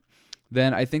power.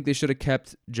 Then I think they should have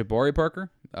kept Jabari Parker.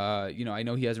 I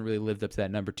know he hasn't really lived up to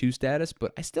that number 2 status,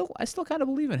 but I still kind of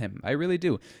believe in him. I really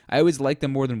do. I always liked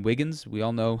him more than Wiggins. We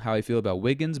all know how I feel about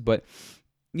Wiggins, but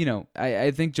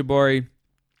I think Jabari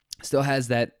still has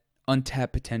that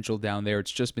untapped potential down there.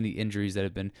 It's just been the injuries that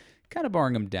have been kind of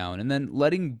barring him down. And then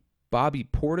letting Bobby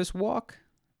Portis walk,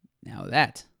 now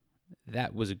that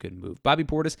was a good move. Bobby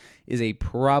Portis is a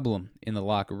problem in the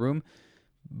locker room,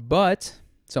 but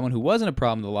someone who wasn't a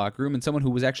problem in the locker room, and someone who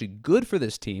was actually good for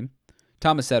this team,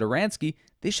 Thomas Satoransky,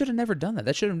 they should have never done that.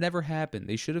 That should have never happened.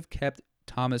 They should have kept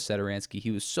Thomas Satoransky.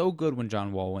 He was so good when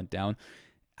John Wall went down.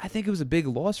 I think it was a big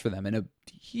loss for them and a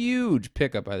huge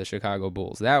pickup by the Chicago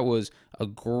Bulls. That was a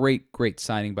great, great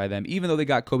signing by them. Even though they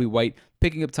got Kobe White,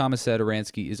 picking up Thomas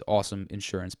Satoransky is awesome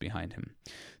insurance behind him.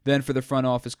 Then for the front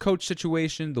office coach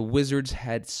situation, the Wizards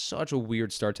had such a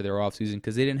weird start to their offseason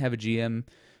because they didn't have a GM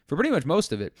for pretty much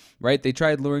most of it, right? They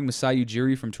tried luring Masai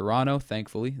Ujiri from Toronto.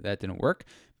 Thankfully, that didn't work.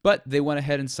 But they went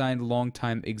ahead and signed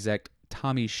longtime exec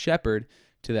Tommy Shepard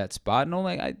to that spot. And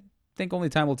I think only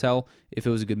time will tell if it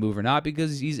was a good move or not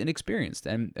because he's inexperienced.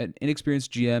 And an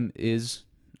inexperienced GM is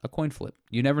a coin flip.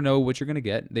 You never know what you're going to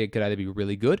get. They could either be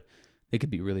really good, they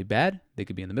could be really bad, they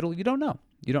could be in the middle. You don't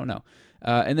know.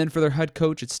 And then for their head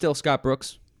coach, it's still Scott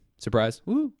Brooks. Surprise.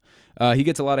 Woo. He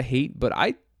gets a lot of hate, but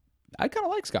I kind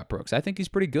of like Scott Brooks. I think he's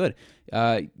pretty good.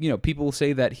 People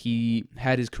say that he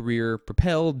had his career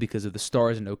propelled because of the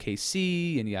stars in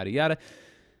OKC and yada yada.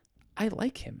 I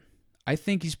like him. I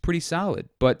think he's pretty solid.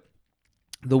 But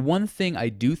the one thing I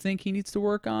do think he needs to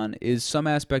work on is some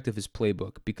aspect of his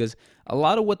playbook because a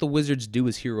lot of what the Wizards do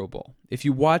is hero ball. If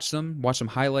you watch some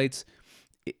highlights,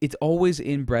 it's always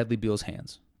in Bradley Beal's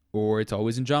hands. Or it's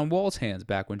always in John Wall's hands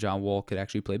back when John Wall could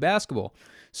actually play basketball.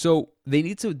 So they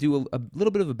need to do a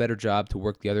little bit of a better job to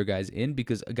work the other guys in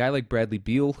because a guy like Bradley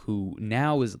Beal, who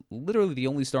now is literally the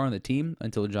only star on the team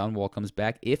until John Wall comes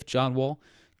back, if John Wall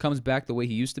comes back the way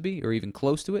he used to be or even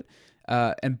close to it,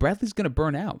 and Bradley's going to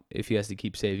burn out if he has to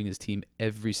keep saving his team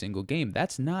every single game.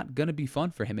 That's not going to be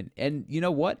fun for him. And you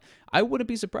know what? I wouldn't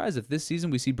be surprised if this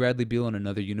season we see Bradley Beal in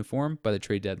another uniform by the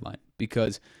trade deadline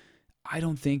because I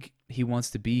don't think he wants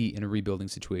to be in a rebuilding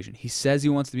situation. He says he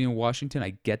wants to be in Washington.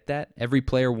 I get that. Every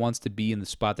player wants to be in the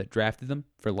spot that drafted them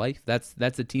for life. That's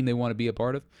the team they want to be a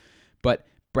part of. But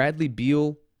Bradley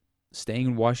Beal staying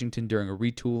in Washington during a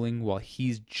retooling while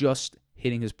he's just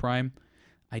hitting his prime,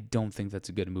 I don't think that's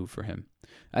a good move for him.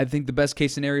 I think the best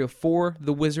case scenario for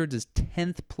the Wizards is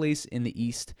 10th place in the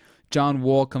East. John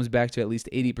Wall comes back to at least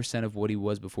 80% of what he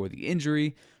was before the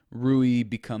injury. Rui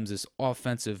becomes this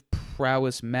offensive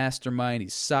prowess mastermind.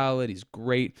 He's solid. He's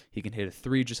great. He can hit a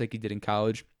three just like he did in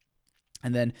college.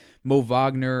 And then Mo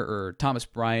Wagner or Thomas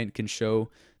Bryant can show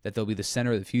that they'll be the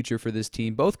center of the future for this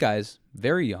team. Both guys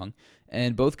very young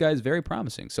and both guys very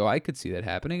promising. So I could see that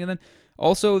happening. And then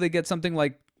also they get something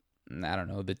like, I don't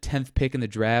know, the 10th pick in the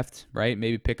draft, right?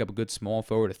 Maybe pick up a good small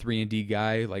forward, a 3-and-D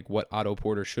guy like what Otto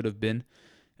Porter should have been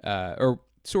or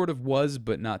sort of was,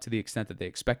 but not to the extent that they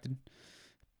expected.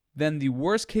 Then the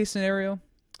worst case scenario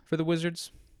for the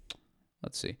Wizards,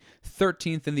 let's see,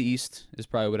 13th in the East is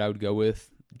probably what I would go with.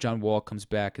 John Wall comes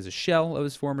back as a shell of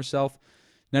his former self.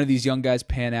 None of these young guys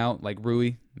pan out like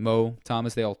Rui, Mo,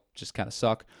 Thomas. They all just kind of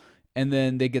suck. And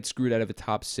then they get screwed out of a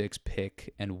top 6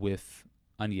 pick and whiff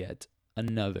on yet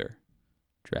another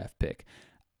draft pick.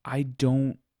 I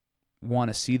don't want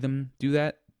to see them do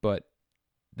that, but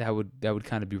that would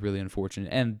kind of be really unfortunate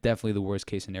and definitely the worst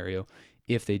case scenario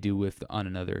if they do whiff on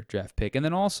another draft pick. And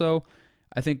then also,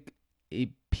 I think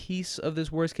a piece of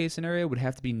this worst case scenario would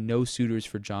have to be no suitors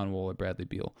for John Wall or Bradley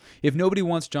Beal. If nobody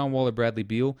wants John Wall or Bradley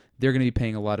Beal, they're going to be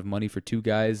paying a lot of money for two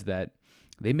guys that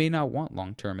they may not want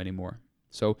long term anymore.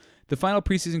 So the final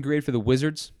preseason grade for the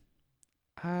Wizards,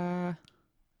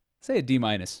 say a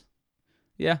D-.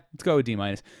 Yeah, let's go with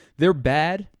D-. They're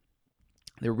bad.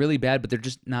 They're really bad, but they're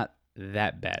just not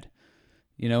that bad.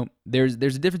 You know, there's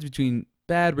a difference between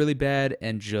bad, really bad,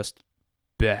 and just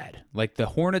bad. Like the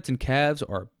Hornets and Cavs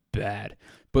are bad,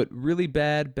 but really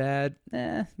bad,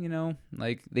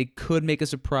 like they could make a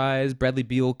surprise. Bradley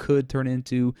Beal could turn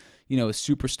into, a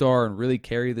superstar and really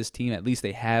carry this team. At least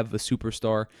they have a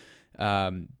superstar.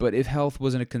 But if health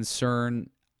wasn't a concern,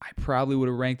 I probably would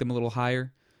have ranked them a little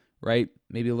higher, right?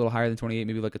 Maybe a little higher than 28,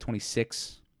 maybe like a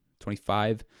 26,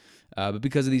 25. But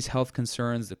because of these health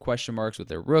concerns, the question marks with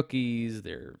their rookies,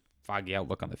 their foggy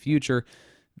outlook on the future,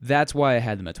 that's why I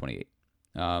had them at 28.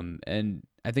 And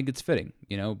I think it's fitting,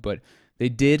 but they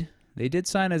did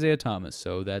sign Isaiah Thomas,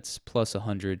 so that's plus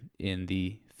 100 in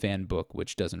the fan book,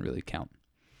 which doesn't really count.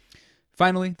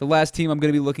 Finally, the last team I'm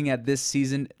going to be looking at this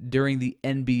season during the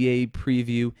NBA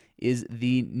preview is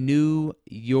the New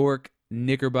York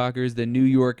Knickerbockers, the New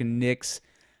York Knicks.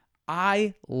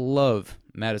 I love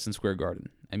Madison Square Garden.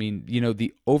 I mean,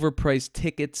 the overpriced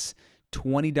tickets,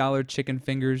 $20 chicken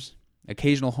fingers,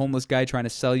 occasional homeless guy trying to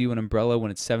sell you an umbrella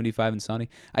when it's 75 and sunny.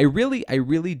 I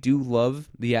really do love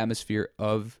the atmosphere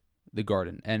of the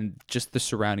Garden and just the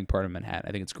surrounding part of Manhattan.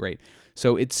 I think it's great.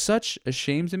 So it's such a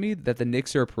shame to me that the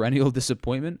Knicks are a perennial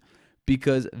disappointment,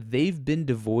 because they've been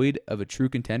devoid of a true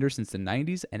contender since the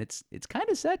 90s, and it's kind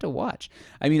of sad to watch.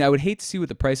 I mean, I would hate to see what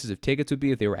the prices of tickets would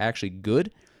be if they were actually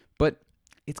good, but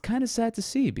it's kind of sad to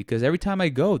see because every time I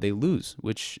go, they lose,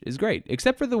 which is great,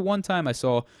 except for the one time I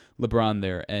saw LeBron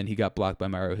there and he got blocked by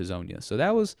Mario Hezonja. So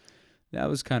that was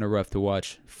kind of rough to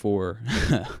watch for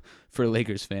for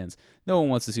Lakers fans. No one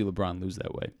wants to see LeBron lose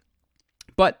that way.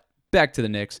 But back to the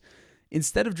Knicks.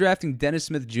 Instead of drafting Dennis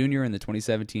Smith Jr. in the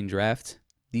 2017 draft,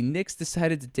 the Knicks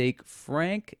decided to take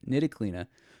Frank Ntilikina,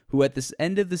 who at this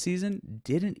end of the season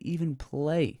didn't even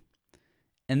play.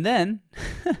 And then,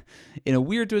 in a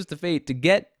weird twist of fate, to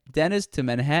get Dennis to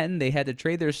Manhattan, they had to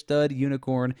trade their stud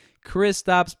unicorn,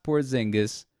 Kristaps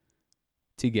Porzingis,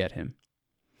 to get him.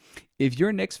 If you're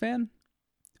a Knicks fan,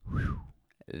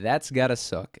 that's got to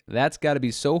suck. That's got to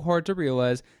be so hard to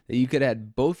realize that you could have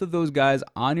had both of those guys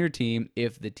on your team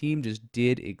if the team just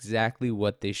did exactly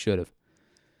what they should have.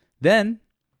 Then,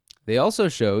 they also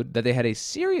showed that they had a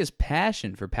serious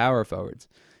passion for power forwards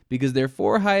because their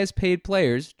four highest paid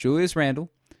players, Julius Randle,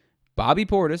 Bobby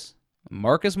Portis,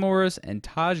 Marcus Morris, and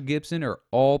Taj Gibson, are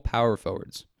all power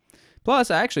forwards. Plus,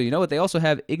 actually, you know what? They also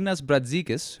have Ignas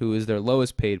Brazdeikis, who is their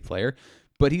lowest paid player,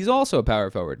 but he's also a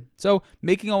power forward. So,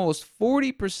 making almost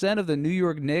 40% of the New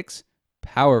York Knicks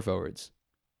power forwards.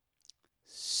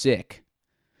 Sick.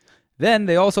 Then,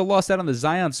 they also lost out on the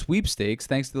Zion sweepstakes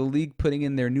thanks to the league putting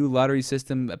in their new lottery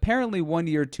system apparently 1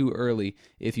 year too early,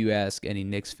 if you ask any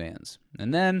Knicks fans.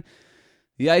 And then,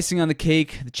 the icing on the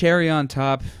cake, the cherry on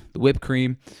top, the whipped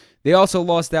cream. They also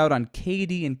lost out on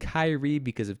KD and Kyrie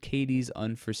because of KD's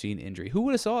unforeseen injury. Who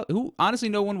would have thought? Honestly,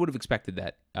 no one would have expected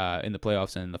that in the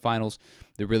playoffs and in the finals.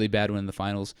 The really bad one in the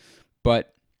finals.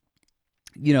 But,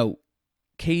 you know,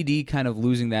 KD kind of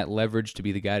losing that leverage to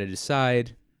be the guy to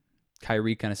decide.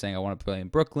 Kyrie kind of saying, I want to play in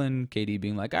Brooklyn. KD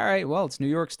being like, all right, well, it's New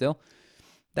York still.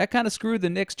 That kind of screwed the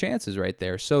Knicks' chances right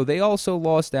there. So they also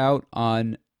lost out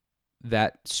on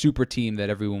that super team that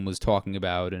everyone was talking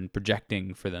about and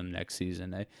projecting for them next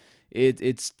season.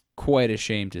 It's quite a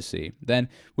shame to see. Then,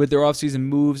 with their offseason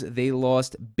moves, they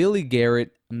lost Billy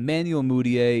Garrett, Emmanuel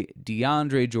Mudiay,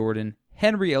 DeAndre Jordan,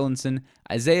 Henry Ellenson,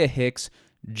 Isaiah Hicks,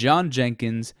 John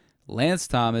Jenkins, Lance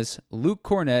Thomas, Luke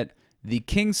Cornett, the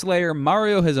Kingslayer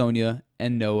Mario Hezonja,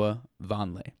 and Noah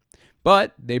Vonleh.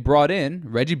 But they brought in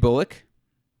Reggie Bullock,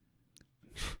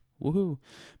 woohoo,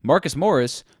 Marcus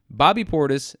Morris, Bobby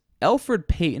Portis, Elfrid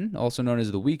Payton, also known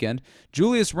as The Weeknd,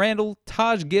 Julius Randle,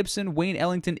 Taj Gibson, Wayne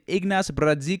Ellington, Ignas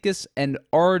Brazdeikis, and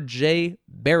R.J.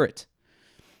 Barrett.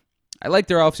 I like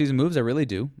their offseason moves, I really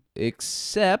do,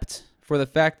 except for the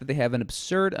fact that they have an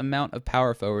absurd amount of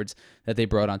power forwards that they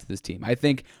brought onto this team. I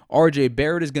think R.J.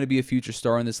 Barrett is going to be a future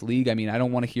star in this league. I mean, I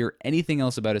don't want to hear anything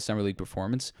else about his Summer League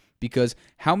performance because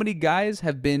how many guys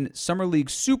have been Summer League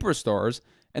superstars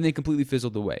and they completely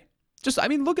fizzled away?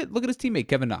 Look at his teammate,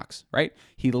 Kevin Knox, right?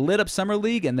 He lit up Summer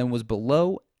League and then was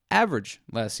below average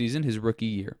last season, his rookie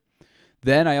year.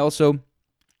 Then I also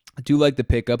do like the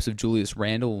pickups of Julius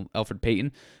Randle and Elfrid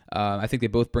Payton. I think they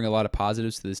both bring a lot of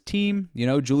positives to this team. You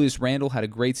know, Julius Randle had a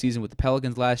great season with the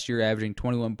Pelicans last year, averaging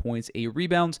 21 points, 8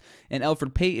 rebounds, and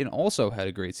Elfrid Payton also had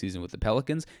a great season with the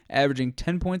Pelicans, averaging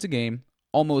 10 points a game,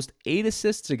 almost 8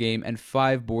 assists a game, and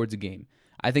 5 boards a game.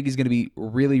 I think he's going to be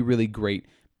really, really great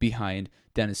behind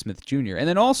Dennis Smith Jr. And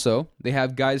then also, they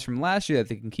have guys from last year that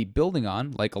they can keep building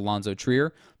on, like Alonzo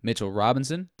Trier, Mitchell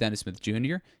Robinson, Dennis Smith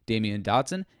Jr., Damian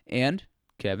Dotson, and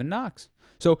Kevin Knox.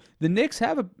 So the Knicks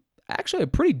have actually a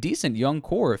pretty decent young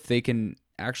core if they can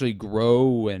actually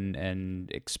grow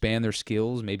and expand their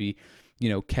skills. Maybe, you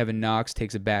know, Kevin Knox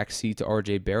takes a back seat to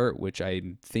R.J. Barrett, which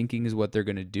I'm thinking is what they're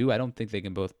going to do. I don't think they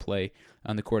can both play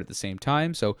on the court at the same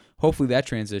time. So hopefully that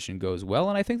transition goes well,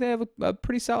 and I think they have a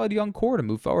pretty solid young core to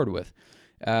move forward with.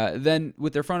 Then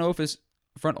with their front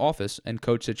office and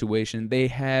coach situation, they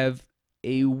have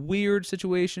a weird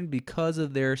situation because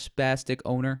of their spastic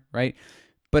owner, right?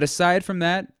 But aside from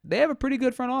that, they have a pretty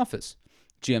good front office.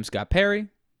 GM Scott Perry,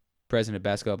 President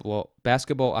of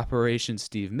basketball operations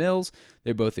Steve Mills.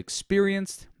 They're both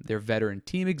experienced. They're veteran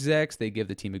team execs. They give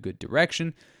the team a good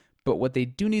direction. But what they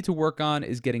do need to work on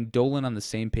is getting Dolan on the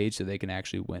same page so they can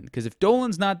actually win. Because if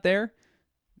Dolan's not there,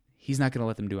 he's not going to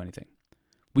let them do anything.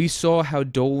 We saw how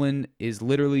Dolan is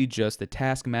literally just a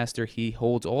taskmaster. He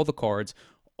holds all the cards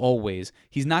always.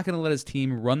 He's not going to let his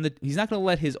team he's not going to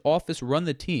let his office run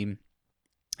the team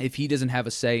if he doesn't have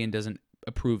a say and doesn't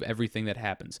approve everything that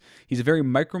happens. He's a very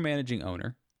micromanaging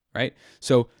owner, right?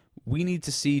 So we need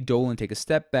to see Dolan take a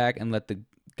step back and let the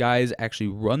guys actually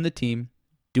run the team,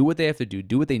 do what they have to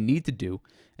do what they need to do,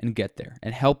 and get there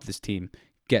and help this team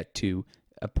get to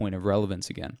a point of relevance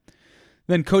again.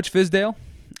 Then Coach Fizdale,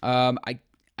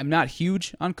 I I'm not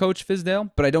huge on Coach Fizdale,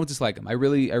 but I don't dislike him. I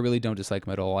really don't dislike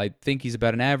him at all. I think he's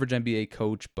about an average NBA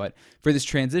coach, but for this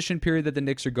transition period that the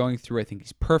Knicks are going through, I think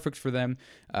he's perfect for them.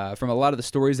 From a lot of the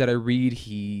stories that I read,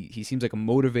 he seems like a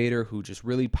motivator who just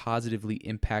really positively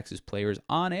impacts his players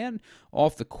on and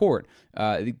off the court.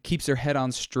 It keeps their head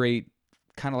on straight,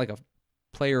 kind of like a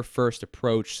player-first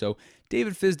approach. So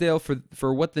David Fizdale,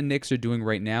 for what the Knicks are doing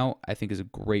right now, I think is a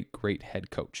great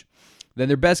head coach. Then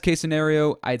their best case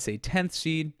scenario, I'd say 10th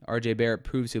seed. RJ Barrett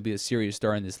proves he'll be a serious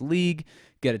star in this league.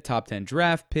 Get a top 10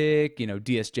 draft pick.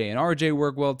 DSJ and RJ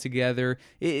work well together.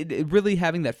 It really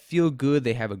having that feel good.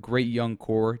 They have a great young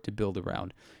core to build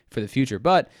around for the future.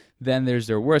 But then there's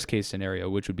their worst case scenario,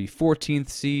 which would be 14th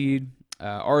seed.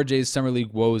 RJ's Summer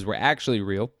League woes were actually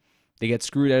real. They get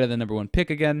screwed out of the number 1 pick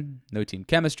again. No team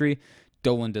chemistry.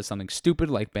 Dolan does something stupid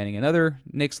like banning another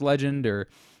Knicks legend or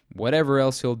whatever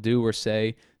else he'll do or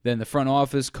say. Then the front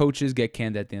office coaches get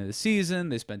canned at the end of the season.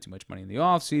 They spend too much money in the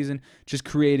offseason, just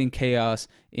creating chaos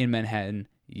in Manhattan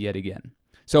yet again.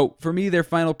 So for me, their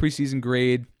final preseason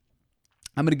grade,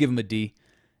 I'm going to give them a D.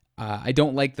 I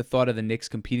don't like the thought of the Knicks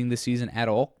competing this season at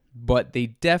all, but they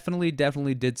definitely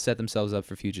did set themselves up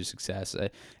for future success.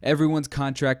 Everyone's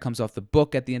contract comes off the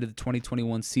book at the end of the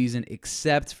 2021 season,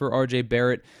 except for RJ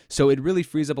Barrett, so it really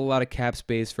frees up a lot of cap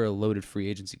space for a loaded free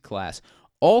agency class.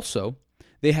 Also,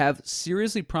 they have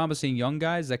seriously promising young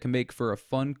guys that can make for a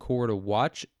fun core to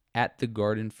watch at the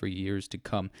Garden for years to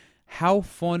come. How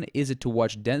fun is it to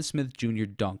watch Dennis Smith Jr.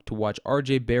 dunk, to watch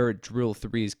R.J. Barrett drill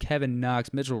threes, Kevin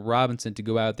Knox, Mitchell Robinson to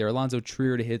go out there, Alonzo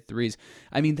Trier to hit threes?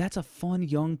 I mean, that's a fun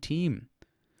young team.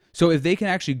 So if they can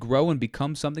actually grow and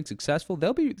become something successful,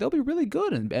 they'll be really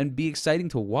good and be exciting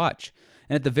to watch.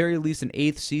 And at the very least, an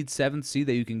 8th seed, 7th seed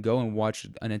that you can go and watch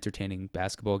an entertaining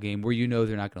basketball game where you know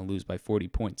they're not going to lose by 40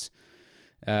 points.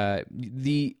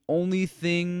 The only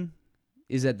thing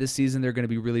is that this season they're going to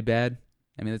be really bad.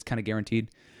 I mean, that's kind of guaranteed.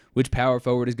 Which power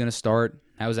forward is going to start?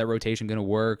 How is that rotation going to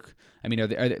work? I mean, are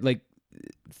they like,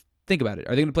 think about it.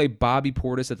 Are they going to play Bobby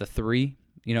Portis at the 3?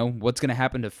 What's going to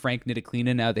happen to Frank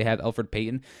Ntilikina now they have Elfrid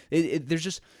Payton? There's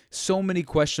just so many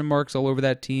question marks all over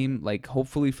that team. Like,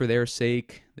 hopefully for their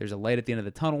sake, there's a light at the end of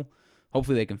the tunnel.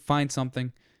 Hopefully they can find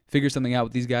something, figure something out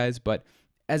with these guys. But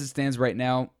as it stands right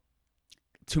now,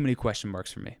 too many question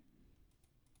marks for me.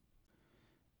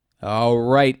 All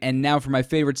right, and now for my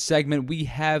favorite segment, we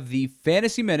have the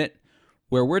Fantasy Minute,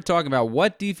 where we're talking about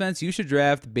what defense you should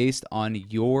draft based on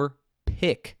your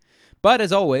pick. But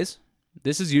as always,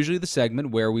 this is usually the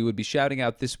segment where we would be shouting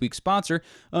out this week's sponsor.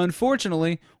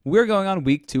 Unfortunately, we're going on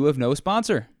week 2 of no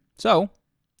sponsor. So,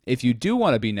 if you do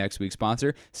want to be next week's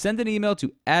sponsor, send an email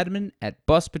to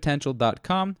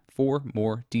admin@buspotential.com for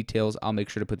more details. I'll make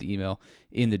sure to put the email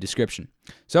in the description.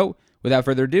 So, without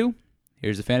further ado,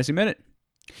 here's the Fantasy Minute.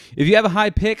 If you have a high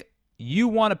pick, you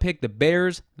want to pick the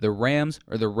Bears, the Rams,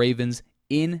 or the Ravens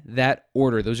in that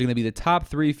order. Those are going to be the top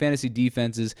 3 fantasy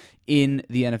defenses in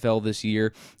the NFL this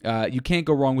year. You can't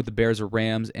go wrong with the Bears or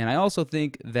Rams, and I also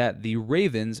think that the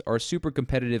Ravens are super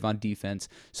competitive on defense,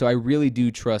 so I really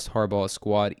do trust Harbaugh's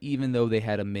squad, even though they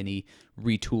had a mini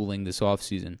retooling this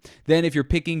offseason. Then if you're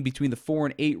picking between the 4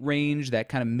 and 8 range, that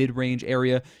kind of mid-range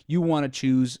area, you want to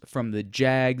choose from the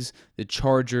Jags, the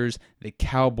Chargers, the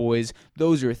Cowboys.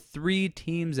 Those are 3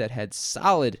 teams that had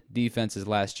solid defenses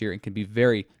last year and can be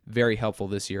very, very helpful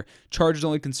this year. Chargers'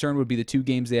 only concern would be the 2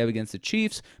 games they have against the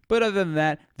Chiefs, but other than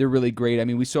that, they're really great. I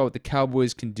mean, we saw what the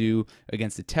Cowboys can do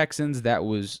against the Texans. That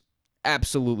was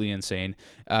absolutely insane.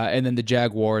 And then the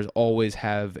Jaguars always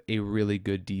have a really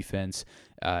good defense.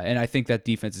 And I think that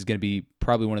defense is going to be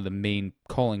probably one of the main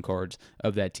calling cards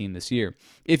of that team this year.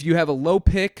 If you have a low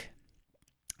pick,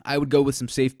 I would go with some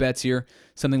safe bets here.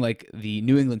 Something like the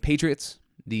New England Patriots,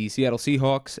 the Seattle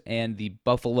Seahawks, and the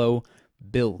Buffalo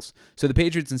Bills. So the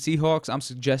Patriots and Seahawks, I'm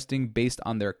suggesting based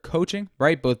on their coaching,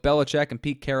 right? Both Belichick and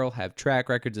Pete Carroll have track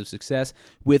records of success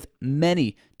with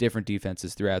many different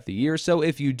defenses throughout the year. So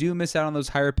if you do miss out on those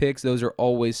higher picks, those are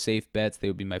always safe bets. They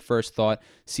would be my first thought.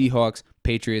 Seahawks,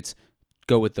 Patriots,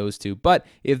 go with those 2. But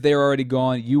if they're already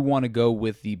gone, you want to go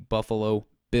with the Buffalo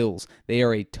Bills. They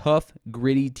are a tough,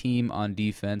 gritty team on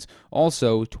defense.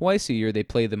 Also, twice a year they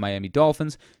play the Miami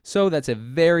Dolphins, so that's a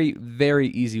very, very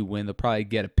easy win. They'll probably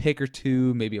get a pick or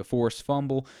 2, maybe a forced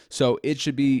fumble. So it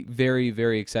should be very,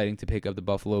 very exciting to pick up the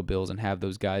Buffalo Bills and have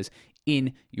those guys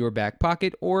in your back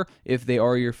pocket. Or if they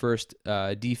are your first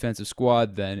defensive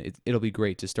squad, then it'll be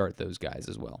great to start those guys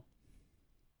as well.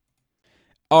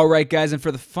 All right, guys, and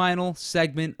for the final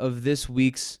segment of this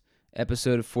week's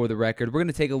episode of For the Record, we're going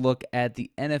to take a look at the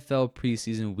NFL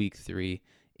preseason week 3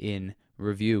 in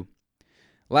review.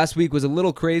 Last week was a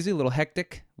little crazy, a little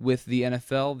hectic with the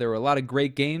NFL. There were a lot of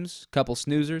great games, a couple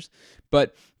snoozers,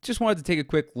 but just wanted to take a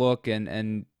quick look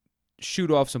and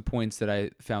shoot off some points that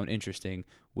I found interesting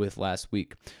with last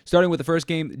week. Starting with the first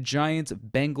game,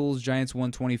 Giants-Bengals. Giants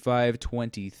won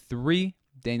 25-23.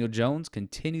 Daniel Jones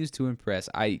continues to impress.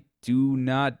 I do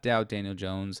not doubt Daniel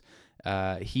Jones.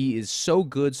 He is so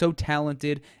good, so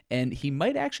talented, and he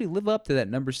might actually live up to that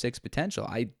number 6 potential.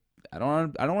 I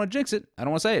don't want to jinx it. I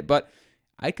don't want to say it, but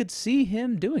I could see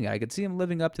him doing it. I could see him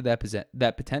living up to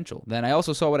that potential. Then I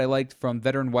also saw what I liked from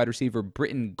veteran wide receiver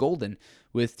Britton Golden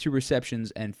with 2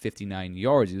 receptions and 59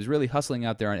 yards. He was really hustling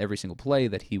out there on every single play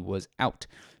that he was out.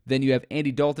 Then you have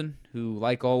Andy Dalton, who,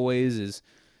 like always,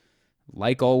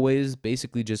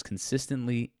 basically just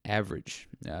consistently average.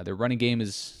 Their running game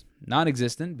is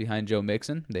non-existent behind Joe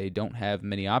Mixon. They don't have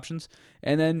many options.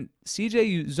 And then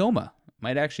CJ Uzomah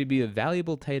might actually be a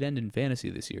valuable tight end in fantasy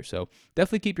this year. So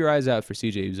definitely keep your eyes out for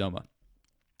CJ Uzomah.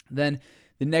 Then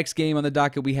the next game on the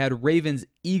docket, we had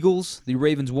Ravens-Eagles. The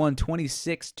Ravens won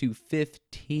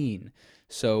 26-15.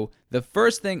 So the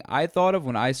first thing I thought of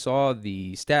when I saw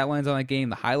the stat lines on that game,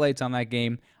 the highlights on that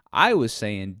game, I was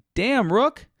saying, damn,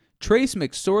 Rook, Trace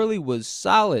McSorley was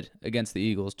solid against the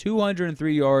Eagles.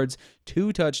 203 yards,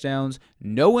 2 touchdowns,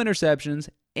 no interceptions,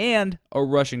 and a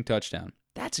rushing touchdown.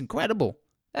 That's incredible.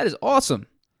 That is awesome.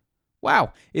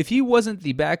 Wow. If he wasn't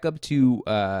the backup to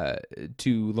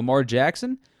Lamar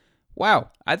Jackson, wow,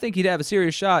 I think he'd have a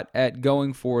serious shot at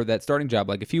going for that starting job.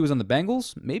 Like if he was on the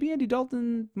Bengals, maybe Andy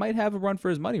Dalton might have a run for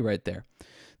his money right there.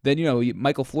 Then,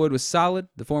 Michael Floyd was solid.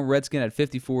 The former Redskin had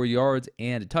 54 yards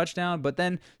and a touchdown. But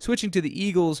then switching to the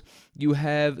Eagles, you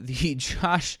have the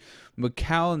Josh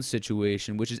McCown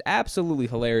situation, which is absolutely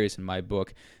hilarious in my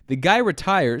book. The guy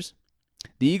retires.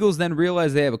 The Eagles then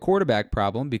realize they have a quarterback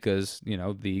problem because,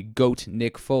 the GOAT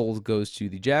Nick Foles goes to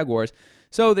the Jaguars.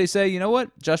 So they say, you know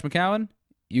what, Josh McCown,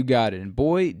 you got it. And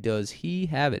boy, does he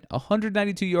have it.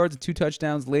 192 yards and 2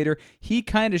 touchdowns later, he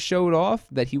kind of showed off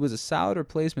that he was a solid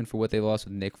replacement for what they lost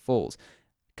with Nick Foles.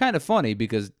 Kind of funny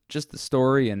because just the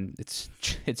story, and it's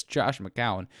Josh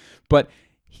McCown. But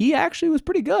he actually was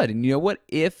pretty good. And you know what?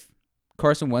 If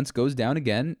Carson Wentz goes down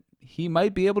again, he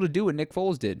might be able to do what Nick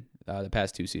Foles did the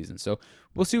past 2 seasons. So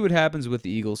we'll see what happens with the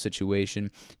Eagles situation.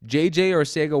 J.J.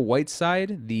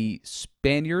 Arcega-Whiteside, the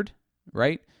Spaniard,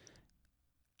 right?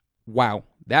 Wow,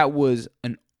 that was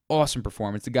an awesome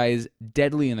performance. The guy is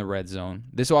deadly in the red zone.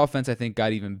 This offense, I think,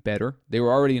 got even better. They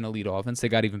were already an elite offense. They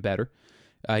got even better.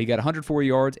 He got 104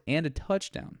 yards and a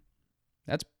touchdown.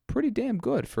 That's pretty damn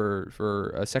good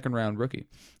for a second-round rookie.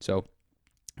 So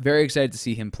very excited to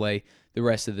see him play the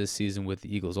rest of this season with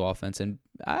the Eagles offense, and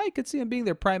I could see him being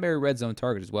their primary red zone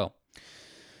target as well.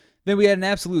 Then we had an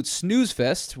absolute snooze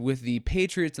fest with the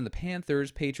Patriots and the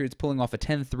Panthers. Patriots pulling off a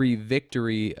 10-3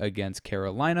 victory against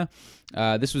Carolina.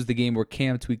 This was the game where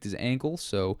Cam tweaked his ankle,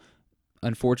 so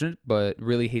unfortunate, but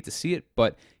really hate to see it.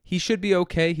 But he should be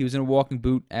okay. He was in a walking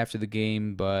boot after the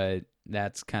game, but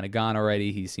that's kind of gone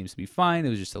already. He seems to be fine. It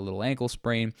was just a little ankle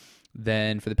sprain.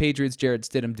 Then for the Patriots, Jarrett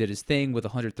Stidham did his thing with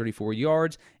 134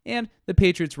 yards, and the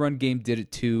Patriots' run game did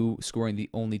it too, scoring the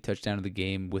only touchdown of the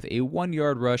game with a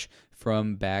 1-yard rush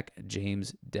from back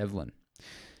James Devlin.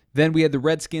 Then we had the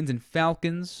Redskins and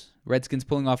Falcons. Redskins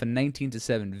pulling off a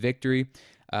 19-7 victory.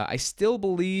 I still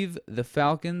believe the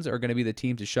Falcons are going to be the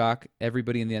team to shock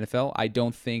everybody in the NFL. I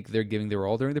don't think they're giving their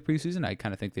all during the preseason. I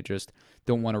kind of think they just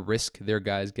don't want to risk their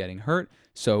guys getting hurt.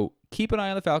 So keep an eye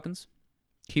on the Falcons.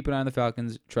 Keep an eye on the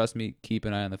Falcons. Trust me, keep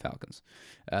an eye on the Falcons.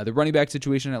 The running back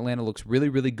situation in Atlanta looks really,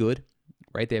 really good.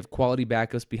 Right? They have quality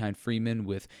backups behind Freeman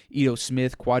with Ito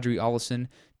Smith, Quadri Allison,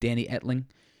 Danny Etling.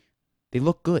 They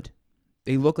look good.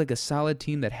 They look like a solid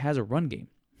team that has a run game.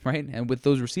 Right? And with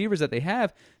those receivers that they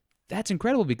have, that's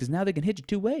incredible because now they can hit you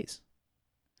 2 ways.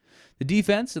 The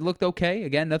defense, it looked okay.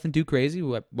 Again, nothing too crazy.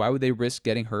 Why would they risk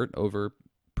getting hurt over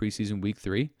preseason week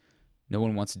 3? No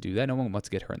one wants to do that. No one wants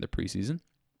to get hurt in the preseason.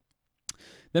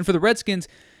 Then for the Redskins,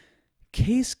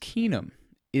 Case Keenum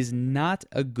is not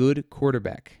a good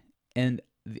quarterback. And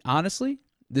honestly,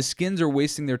 the Skins are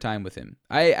wasting their time with him.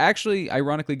 I actually,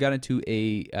 ironically, got into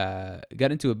a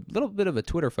little bit of a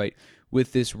Twitter fight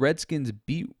with this Redskins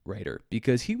beat writer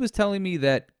because he was telling me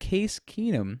that Case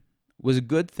Keenum was a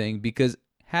good thing because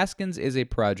Haskins is a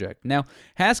project. Now,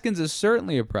 Haskins is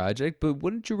certainly a project, but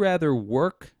wouldn't you rather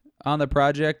work on the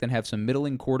project than have some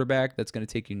middling quarterback that's going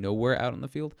to take you nowhere out on the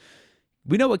field?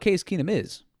 We know what Case Keenum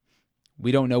is.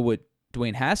 We don't know what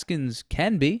Dwayne Haskins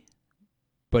can be,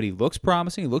 but he looks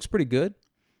promising. He looks pretty good.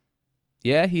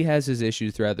 Yeah, he has his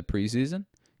issues throughout the preseason.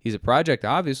 He's a project,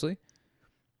 obviously.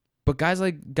 But guys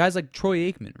like Troy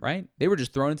Aikman, right? They were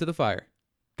just thrown into the fire.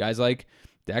 Guys like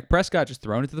Dak Prescott just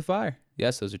thrown into the fire.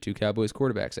 Yes, those are two Cowboys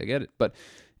quarterbacks. I get it. But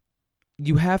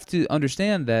you have to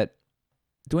understand that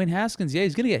Dwayne Haskins, yeah,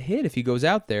 he's going to get hit if he goes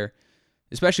out there,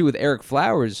 especially with Eric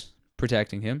Flowers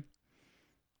protecting him.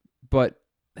 But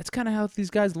that's kind of how these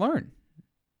guys learn.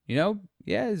 Yeah,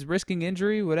 he's risking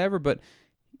injury, whatever, but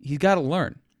he's got to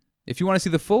learn. If you want to see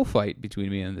the full fight between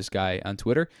me and this guy on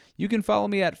Twitter, you can follow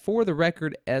me at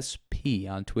ForTheRecordSP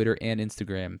on Twitter and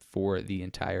Instagram for the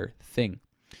entire thing.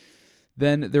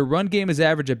 Then their run game is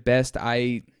average at best.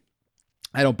 I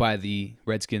don't buy the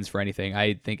Redskins for anything.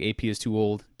 I think AP is too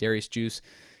old. Darius Juice,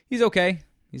 he's okay.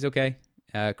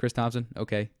 Chris Thompson,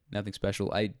 okay. Nothing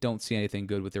special. I don't see anything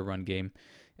good with their run game.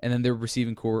 And then their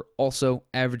receiving core, also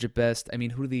average at best. I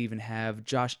mean, who do they even have?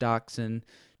 Josh Doxson,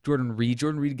 Jordan Reed.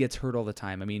 Jordan Reed gets hurt all the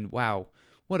time. I mean, wow.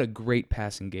 What a great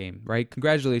passing game, right?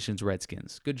 Congratulations,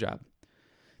 Redskins. Good job.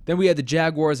 Then we had the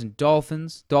Jaguars and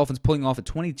Dolphins. Dolphins pulling off a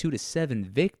 22-7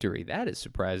 victory. That is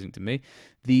surprising to me.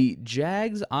 The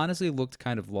Jags honestly looked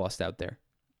kind of lost out there.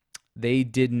 They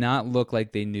did not look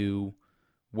like they knew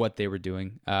what they were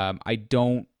doing. I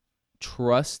don't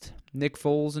trust Nick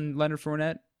Foles and Leonard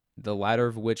Fournette, the latter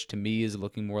of which to me is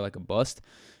looking more like a bust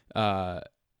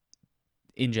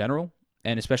in general,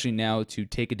 and especially now to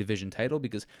take a division title,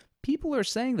 because people are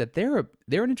saying that they're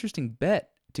an interesting bet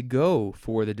to go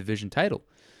for the division title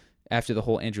after the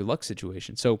whole Andrew Luck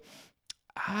situation. So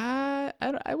I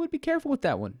would be careful with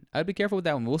that one. I'd be careful with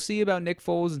that one. We'll see about Nick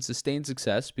Foles and sustained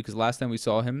success, because last time we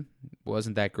saw him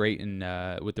wasn't that great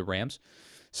with the Rams.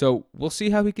 So we'll see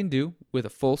how he can do with a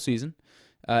full season.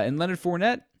 And Leonard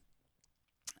Fournette,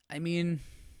 I mean,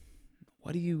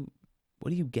 what do you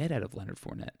get out of Leonard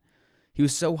Fournette? He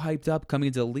was so hyped up coming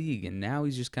into the league, and now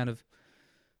he's just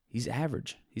he's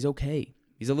average. He's okay.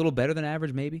 He's a little better than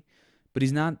average maybe, but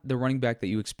he's not the running back that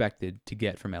you expected to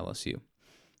get from LSU.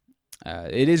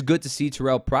 It is good to see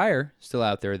Terrell Pryor still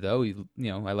out there, though.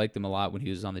 I liked him a lot when he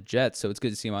was on the Jets, so it's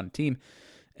good to see him on the team.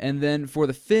 And then for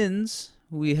the Finns,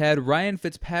 we had Ryan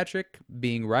Fitzpatrick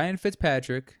being Ryan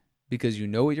Fitzpatrick, because you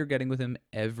know what you're getting with him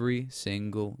every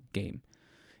single game.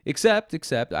 Except,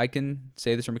 I can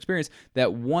say this from experience,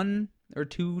 that one or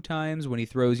two times when he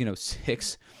throws,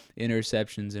 6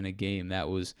 interceptions in a game, that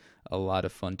was a lot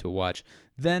of fun to watch.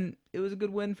 Then it was a good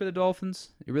win for the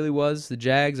Dolphins. It really was. The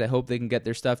Jags, I hope they can get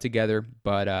their stuff together,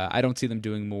 but I don't see them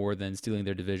doing more than stealing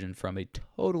their division from a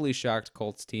totally shocked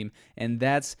Colts team, and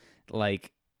that's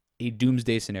like a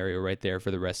doomsday scenario right there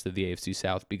for the rest of the AFC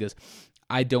South, because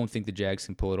I don't think the Jags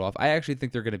can pull it off. I actually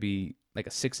think they're going to be like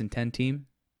a 6-10 team,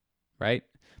 right?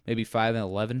 Maybe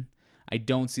 5-11. I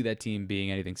don't see that team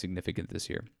being anything significant this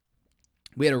year.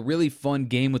 We had a really fun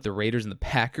game with the Raiders and the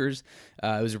Packers.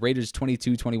 It was a Raiders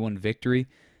 22-21 victory.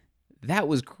 That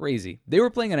was crazy. They were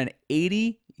playing on an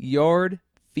 80-yard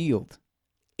field.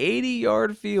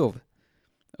 80-yard field.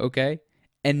 Okay?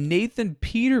 And Nathan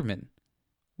Peterman.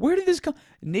 Where did this come?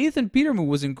 Nathan Peterman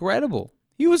was incredible.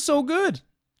 He was so good.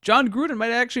 John Gruden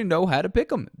might actually know how to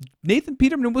pick him. Nathan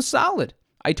Peterman was solid.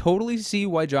 I totally see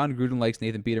why John Gruden likes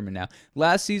Nathan Peterman now.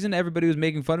 Last season, everybody was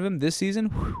making fun of him. This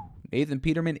season, Nathan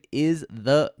Peterman is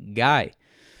the guy.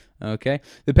 Okay?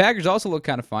 The Packers also look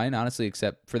kind of fine, honestly,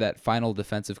 except for that final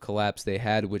defensive collapse they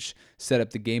had, which set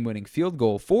up the game-winning field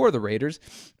goal for the Raiders.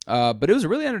 But it was a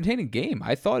really entertaining game.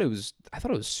 I thought it was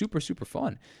super, super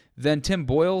fun. Then Tim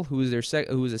Boyle, who was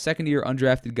a second-year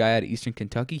undrafted guy out of Eastern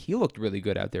Kentucky, he looked really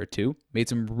good out there too. Made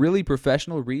some really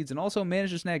professional reads and also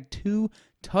managed to snag 2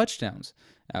 touchdowns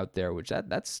out there, which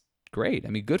that's great. I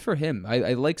mean, good for him.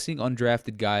 I like seeing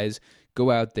undrafted guys go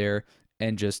out there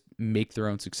and just make their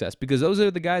own success, because those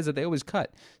are the guys that they always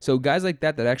cut. So guys like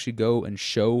that actually go and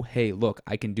show, hey, look,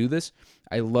 I can do this.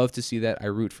 I love to see that. I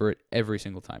root for it every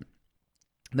single time.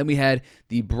 Then we had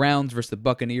the Browns versus the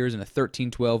Buccaneers in a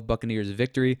 13-12 Buccaneers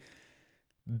victory.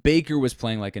 Baker was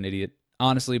playing like an idiot.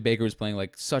 Honestly, Baker was playing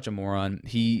like such a moron.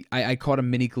 I caught a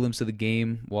mini glimpse of the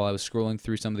game while I was scrolling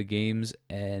through some of the games,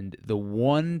 and the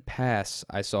one pass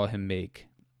I saw him make,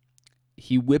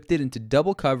 he whipped it into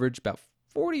double coverage about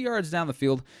 40 yards down the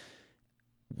field.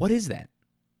 What is that?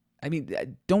 I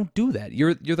mean, don't do that.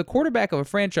 You're the quarterback of a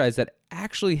franchise that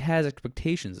actually has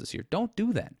expectations this year. Don't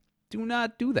do that. Do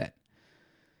not do that.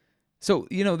 So,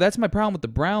 that's my problem with the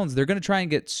Browns. They're going to try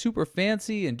and get super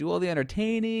fancy and do all the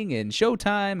entertaining and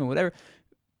showtime and whatever,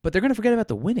 but they're going to forget about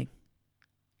the winning.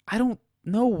 I don't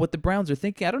know what the Browns are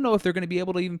thinking. I don't know if they're going to be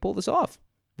able to even pull this off.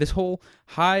 This whole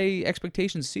high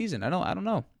expectations season. I don't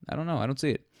know. I don't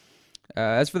see it.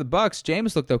 As for the Bucs,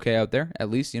 Jameis looked okay out there, at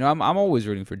least. I'm always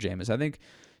rooting for Jameis. I think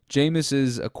Jameis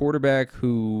is a quarterback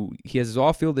who, he has his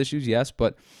off-field issues, yes,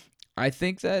 but I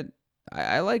think that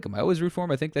I like him. I always root for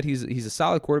him. I think that he's a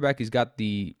solid quarterback. He's got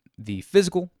the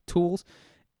physical tools,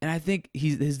 And I think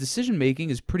his decision making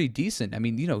is pretty decent. I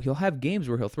mean, he'll have games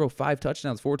where he'll throw 5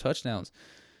 touchdowns, 4 touchdowns,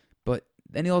 but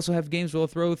then he'll also have games where he'll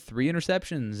throw 3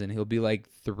 interceptions and he'll be like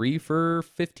 3 for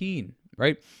 15,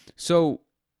 right? So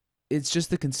it's just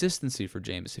the consistency for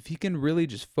Jameis. If he can really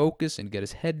just focus and get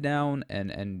his head down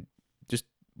and just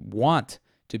want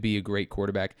to be a great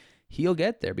quarterback, he'll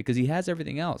get there because he has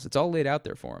everything else. It's all laid out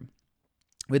there for him.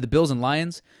 We had the Bills and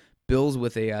Lions. Bills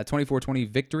with a 24-20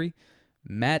 victory.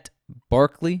 Matt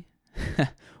Barkley,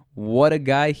 what a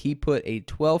guy. He put a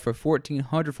 12 for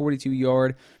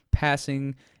 1,442-yard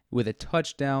passing with a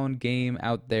touchdown game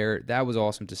out there. That was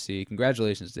awesome to see.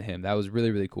 Congratulations to him. That was really,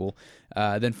 really cool.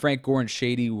 Then Frank Gore and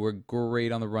Shady were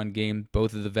great on the run game.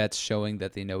 Both of the vets showing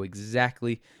that they know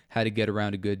exactly how to get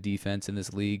around a good defense in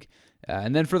this league.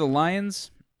 And then for the Lions,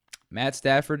 Matt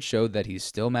Stafford showed that he's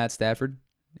still Matt Stafford,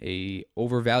 a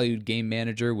overvalued game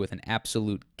manager with an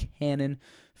absolute cannon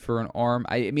for an arm.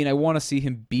 I mean, I want to see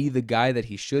him be the guy that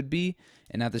he should be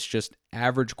and not this just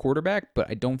average quarterback, but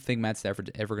I don't think Matt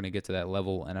Stafford's ever going to get to that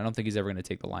level, and I don't think he's ever going to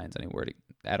take the Lions anywhere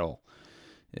at all.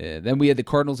 Then we had the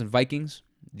Cardinals and Vikings.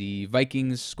 The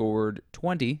Vikings scored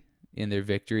 20 in their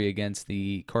victory against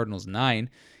the Cardinals 9.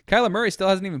 Kyler Murray still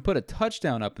hasn't even put a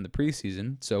touchdown up in the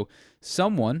preseason, so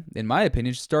someone, in my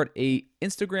opinion, should start a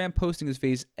Instagram posting his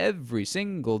face every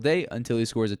single day until he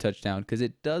scores a touchdown, because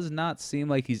it does not seem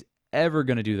like he's ever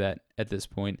going to do that at this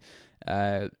point.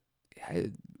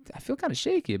 I feel kind of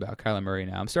shaky about Kyler Murray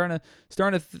now. I'm starting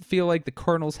to feel like the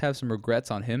Cardinals have some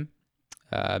regrets on him.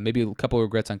 Maybe a couple of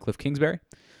regrets on Cliff Kingsbury.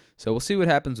 So we'll see what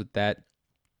happens with that.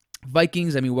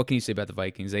 Vikings, I mean, what can you say about the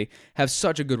Vikings? They have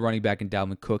such a good running back in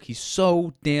Dalvin Cook. He's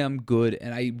so damn good,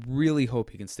 and I really hope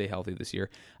he can stay healthy this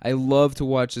year. I love to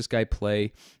watch this guy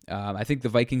play. I think the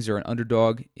Vikings are an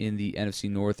underdog in the NFC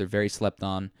North. They're very slept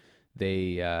on.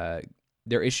 Their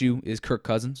issue is Kirk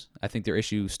Cousins. I think their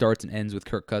issue starts and ends with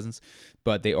Kirk Cousins,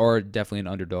 but they are definitely an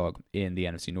underdog in the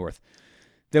NFC North.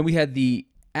 Then we had the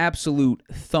absolute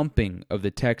thumping of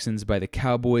the Texans by the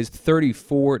Cowboys,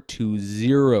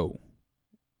 34-0.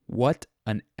 What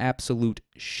an absolute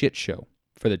shit show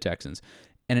for the Texans.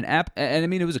 And I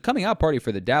mean, it was a coming out party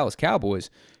for the Dallas Cowboys,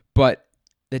 but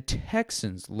the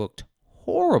Texans looked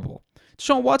horrible.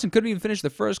 Deshaun Watson couldn't even finish the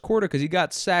first quarter because he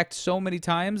got sacked so many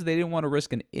times they didn't want to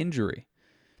risk an injury.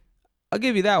 I'll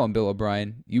give you that one, Bill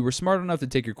O'Brien. You were smart enough to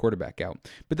take your quarterback out.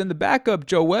 But then the backup,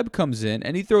 Joe Webb, comes in,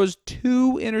 and he throws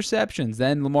 2 interceptions.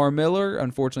 Then Lamar Miller,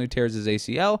 unfortunately, tears his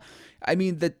ACL. I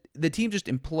mean, the team just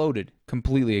imploded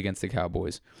completely against the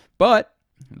Cowboys. But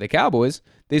the Cowboys,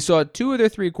 they saw 2 of their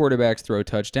 3 quarterbacks throw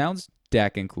touchdowns,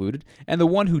 Dak included. And the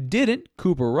one who didn't,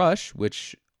 Cooper Rush,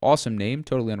 which, awesome name,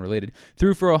 totally unrelated,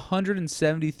 threw for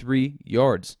 173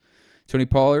 yards. Tony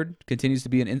Pollard continues to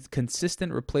be an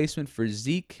inconsistent replacement for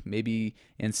Zeke, maybe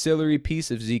ancillary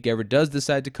piece if Zeke ever does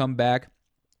decide to come back.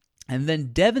 And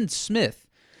then Devin Smith,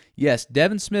 yes,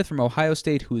 Devin Smith from Ohio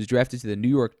State, who was drafted to the New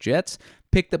York Jets,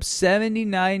 picked up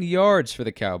 79 yards for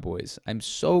the Cowboys. I'm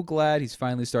so glad he's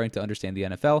finally starting to understand the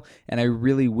NFL, and I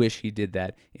really wish he did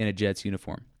that in a Jets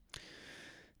uniform.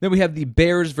 Then we have the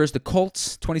Bears versus the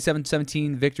Colts,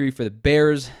 27-17 victory for the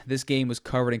Bears. This game was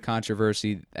covered in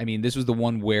controversy. I mean, this was the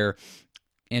one where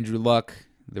Andrew Luck,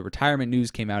 the retirement news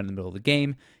came out in the middle of the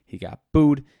game. He got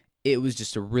booed. It was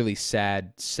just a really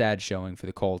sad showing for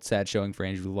the Colts, sad showing for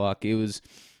Andrew Luck. It was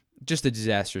just a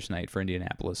disastrous night for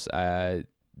Indianapolis.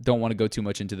 Don't want to go too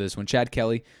much into this one. Chad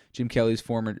Kelly, Jim Kelly's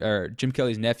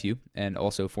nephew and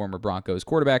also former Broncos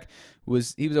quarterback,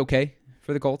 was okay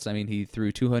for the Colts. I mean, he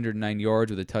threw 209 yards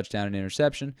with a touchdown and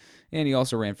interception, and he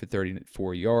also ran for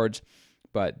 34 yards.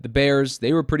 But the Bears,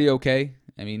 they were pretty okay.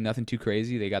 I mean, nothing too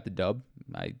crazy. They got the dub.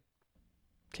 I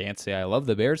can't say I love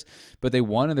the Bears, but they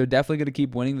won, and they're definitely going to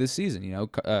keep winning this season. You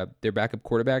know, their backup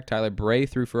quarterback, Tyler Bray,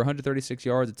 threw for 136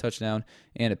 yards, a touchdown,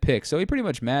 and a pick. So he pretty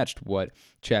much matched what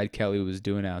Chad Kelly was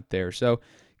doing out there. So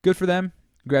good for them.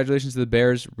 Congratulations to the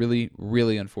Bears. Really,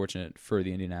 really unfortunate for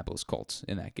the Indianapolis Colts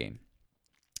in that game.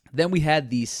 Then we had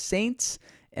the Saints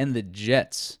and the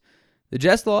Jets. The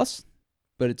Jets lost,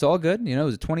 but it's all good. You know, it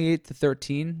was a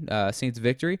 28-13 Saints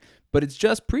victory, but it's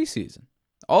just preseason.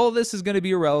 All of this is going to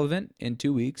be irrelevant in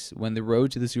 2 weeks when the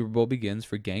road to the Super Bowl begins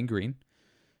for Gang Green,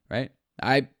 right?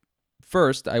 I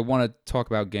want to talk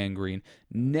about Gang Green.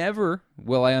 Never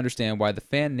will I understand why the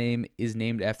fan name is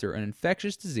named after an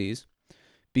infectious disease,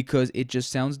 because it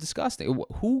just sounds disgusting.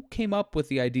 Who came up with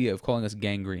the idea of calling us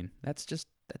Gang Green?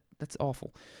 That's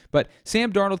awful. But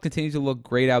Sam Darnold continues to look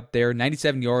great out there.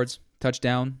 97 yards,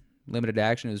 touchdown, limited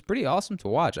action. It was pretty awesome to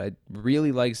watch. I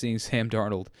really like seeing Sam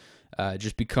Darnold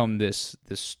just become this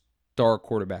star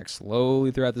quarterback. Slowly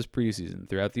throughout this preseason,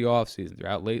 throughout the offseason,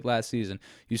 throughout late last season,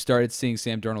 you started seeing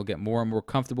Sam Darnold get more and more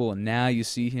comfortable, and now you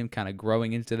see him kind of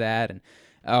growing into that. And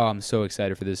I'm so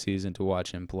excited for this season to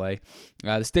watch him play.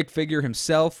 The stick figure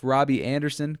himself, Robbie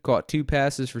Anderson, caught 2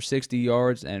 passes for 60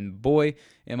 yards, and boy,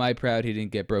 am I proud he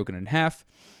didn't get broken in half.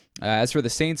 As for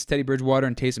the Saints, Teddy Bridgewater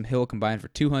and Taysom Hill combined for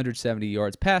 270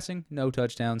 yards passing, no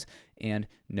touchdowns, and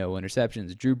no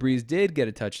interceptions. Drew Brees did get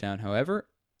a touchdown, however,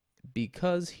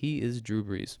 because he is Drew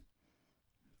Brees.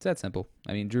 It's that simple.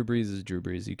 I mean, Drew Brees is Drew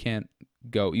Brees. You can't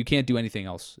do anything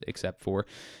else except for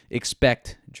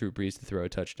expect Drew Brees to throw a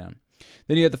touchdown.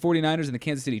 Then you have the 49ers and the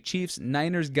Kansas City Chiefs.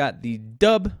 Niners got the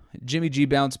dub. Jimmy G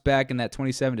bounced back in that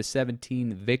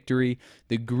 27-17 victory.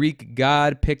 The Greek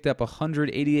god picked up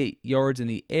 188 yards in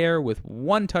the air with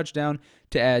 1 touchdown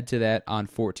to add to that on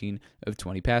 14 of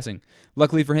 20 passing.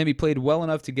 Luckily for him, he played well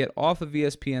enough to get off of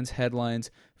ESPN's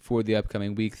headlines for the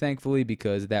upcoming week, thankfully,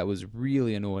 because that was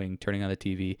really annoying turning on the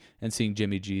TV and seeing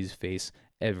Jimmy G's face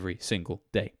every single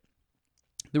day.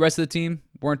 The rest of the team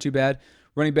weren't too bad.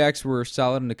 Running backs were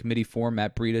solid in the committee form.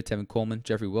 Matt Breida, Tevin Coleman,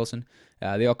 Jeffrey Wilson.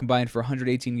 They all combined for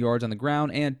 118 yards on the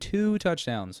ground and 2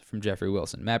 touchdowns from Jeffrey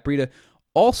Wilson. Matt Breida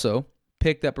also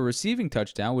picked up a receiving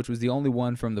touchdown, which was the only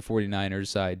one from the 49ers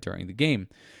side during the game.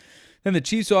 Then the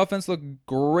Chiefs offense looked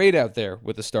great out there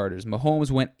with the starters.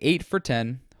 Mahomes went 8 for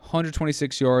 10,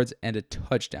 126 yards, and a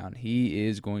touchdown. He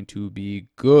is going to be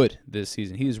good this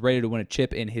season. He is ready to win a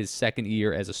chip in his second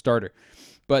year as a starter.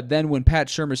 But then when Pat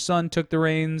Shurmur's son took the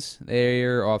reins,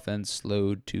 their offense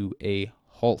slowed to a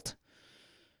halt.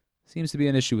 Seems to be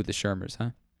an issue with the Shurmurs,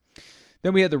 huh?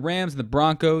 Then we had the Rams and the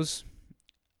Broncos.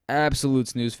 Absolute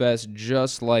snooze fest,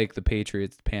 just like the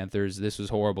Patriots, Panthers. This was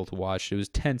horrible to watch. It was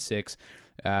 10-6.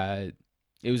 The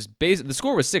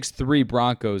score was 6-3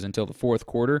 Broncos until the fourth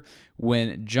quarter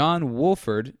when John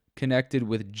Wolford connected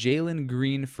with Jalen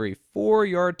Green for a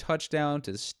 4-yard touchdown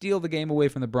to steal the game away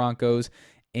from the Broncos,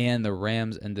 and the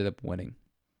Rams ended up winning.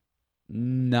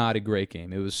 Not a great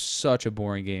game. It was such a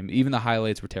boring game. Even the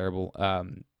highlights were terrible.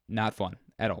 Not fun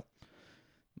at all.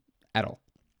 At all.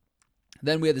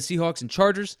 Then we had the Seahawks and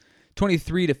Chargers.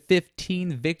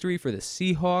 23-15 victory for the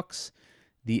Seahawks.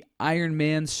 The Iron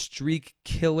Man streak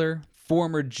killer,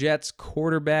 former Jets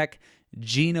quarterback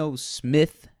Geno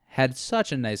Smith had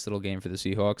such a nice little game for the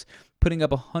Seahawks, putting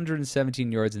up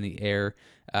 117 yards in the air.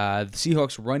 The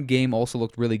Seahawks' run game also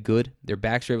looked really good. Their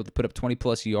backs were able to put up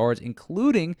 20-plus yards,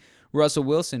 including Russell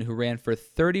Wilson, who ran for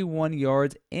 31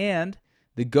 yards, and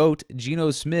the GOAT,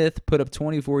 Geno Smith, put up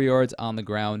 24 yards on the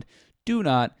ground. Do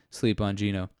not sleep on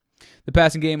Geno. The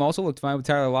passing game also looked fine with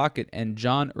Tyler Lockett and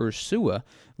John Ursua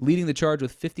leading the charge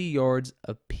with 50 yards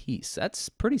apiece. That's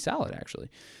pretty solid, actually.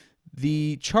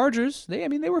 The Chargers, they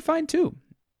were fine too.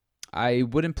 I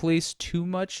wouldn't place too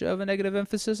much of a negative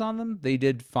emphasis on them. They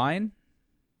did fine.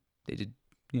 They did,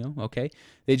 okay.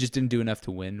 They just didn't do enough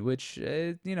to win, which,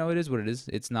 it is what it is.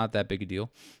 It's not that big a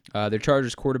deal. Their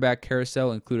Chargers quarterback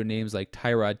carousel included names like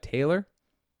Tyrod Taylor,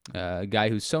 a guy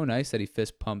who's so nice that he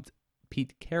fist-pumped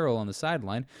Pete Carroll on the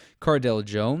sideline, Cardell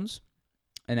Jones,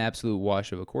 an absolute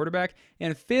wash of a quarterback,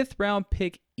 and 5th-round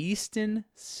pick Easton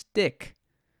Stick.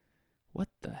 What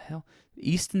the hell?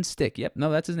 Easton Stick. Yep,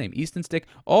 no, that's his name. Easton Stick.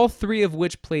 All 3 of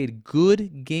which played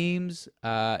good games.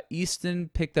 Easton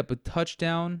picked up a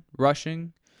touchdown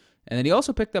rushing, and then he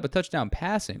also picked up a touchdown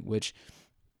passing, which,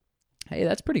 hey,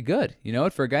 that's pretty good. You know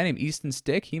what? For a guy named Easton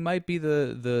Stick, he might be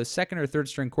the second or third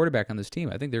string quarterback on this team.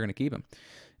 I think they're going to keep him.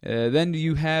 Then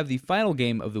you have the final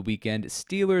game of the weekend,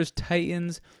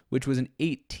 Steelers-Titans, which was an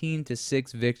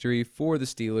 18-6 victory for the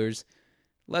Steelers.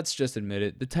 Let's just admit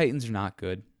it. The Titans are not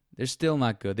good. They're still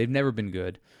not good. They've never been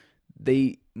good.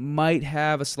 They might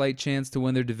have a slight chance to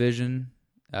win their division,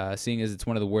 seeing as it's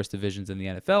one of the worst divisions in the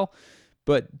NFL,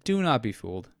 but do not be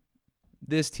fooled.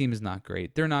 This team is not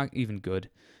great. They're not even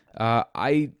good.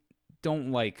 I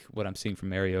don't like what I'm seeing from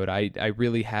Mariota. I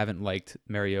really haven't liked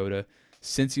Mariota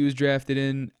since he was drafted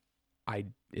in. I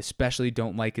especially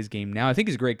don't like his game now. I think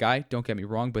he's a great guy, don't get me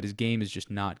wrong, but his game is just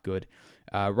not good.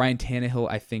 Ryan Tannehill,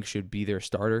 I think, should be their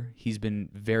starter. He's been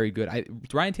very good.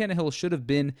 Ryan Tannehill should have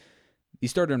been the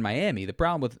starter in Miami. The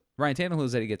problem with Ryan Tannehill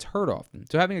is that he gets hurt often.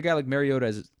 So having a guy like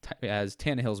Mariota as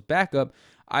Tannehill's backup,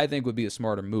 I think would be a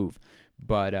smarter move.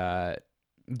 But,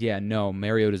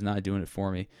 Mariota's not doing it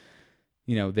for me.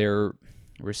 Their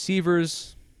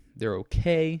receivers, they're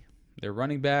okay. Their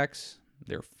running backs,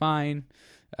 they're fine.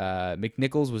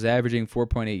 McNichols was averaging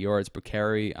 4.8 yards per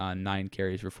carry on 9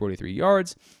 carries for 43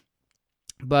 yards.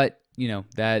 But,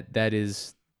 that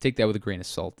is, take that with a grain of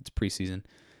salt. It's preseason.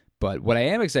 But what I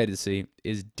am excited to see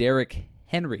is Derrick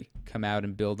Henry come out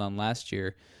and build on last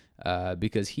year.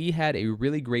 because he had a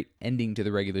really great ending to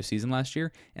the regular season last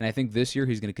year, and I think this year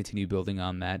he's going to continue building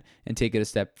on that and take it a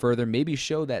step further, maybe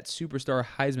show that superstar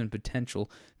Heisman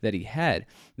potential that he had.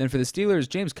 Then for the Steelers,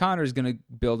 James Conner is going to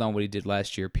build on what he did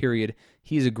last year, period.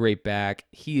 He's a great back.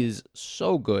 He is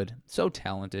so good, so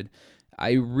talented.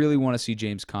 I really want to see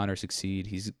James Conner succeed.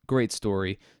 He's a great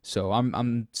story. So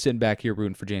I'm sitting back here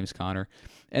rooting for James Conner.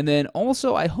 And then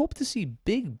also, I hope to see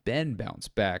Big Ben bounce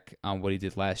back on what he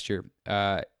did last year.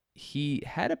 He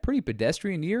had a pretty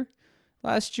pedestrian year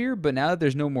last year, but now that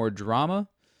there's no more drama,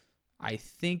 I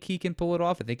think he can pull it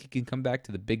off. I think he can come back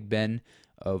to the Big Ben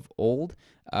of old.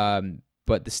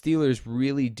 But the Steelers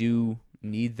really do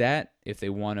need that if they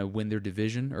want to win their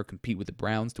division or compete with the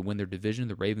Browns to win their division,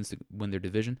 the Ravens to win their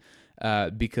division,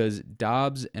 because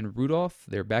Dobbs and Rudolph,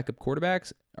 their backup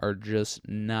quarterbacks, are just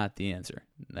not the answer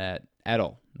at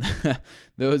all.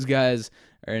 Those guys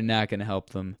are not going to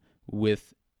help them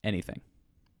with anything.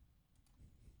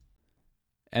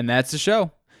 And that's the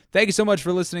show. Thank you so much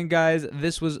for listening, guys.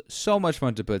 This was so much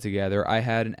fun to put together. I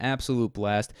had an absolute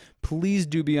blast. Please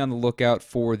do be on the lookout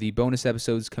for the bonus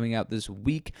episodes coming out this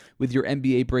week with your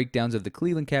NBA breakdowns of the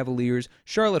Cleveland Cavaliers,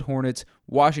 Charlotte Hornets,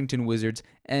 Washington Wizards,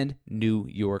 and New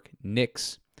York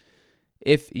Knicks.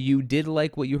 If you did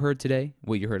like what you heard today,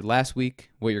 what you heard last week,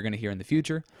 what you're going to hear in the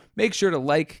future, make sure to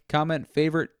like, comment,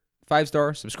 favorite,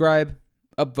 5-star, subscribe,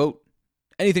 upvote,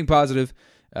 anything positive,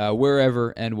 wherever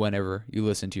and whenever you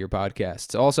listen to your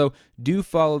podcasts. Also, do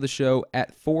follow the show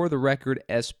at For The Record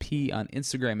SP on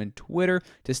Instagram and Twitter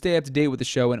to stay up to date with the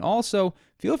show. And also,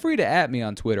 feel free to @ me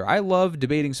on Twitter. I love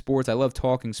debating sports. I love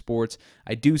talking sports.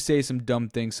 I do say some dumb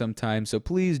things sometimes, so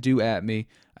please do @ me.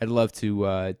 I'd love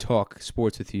to talk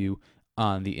sports with you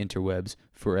on the interwebs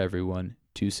for everyone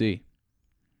to see.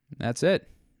 That's it.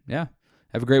 Yeah.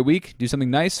 Have a great week. Do something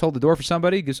nice. Hold the door for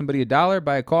somebody. Give somebody $1.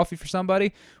 Buy a coffee for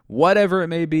somebody. Whatever it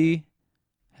may be.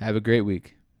 Have a great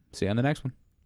week. See you on the next one.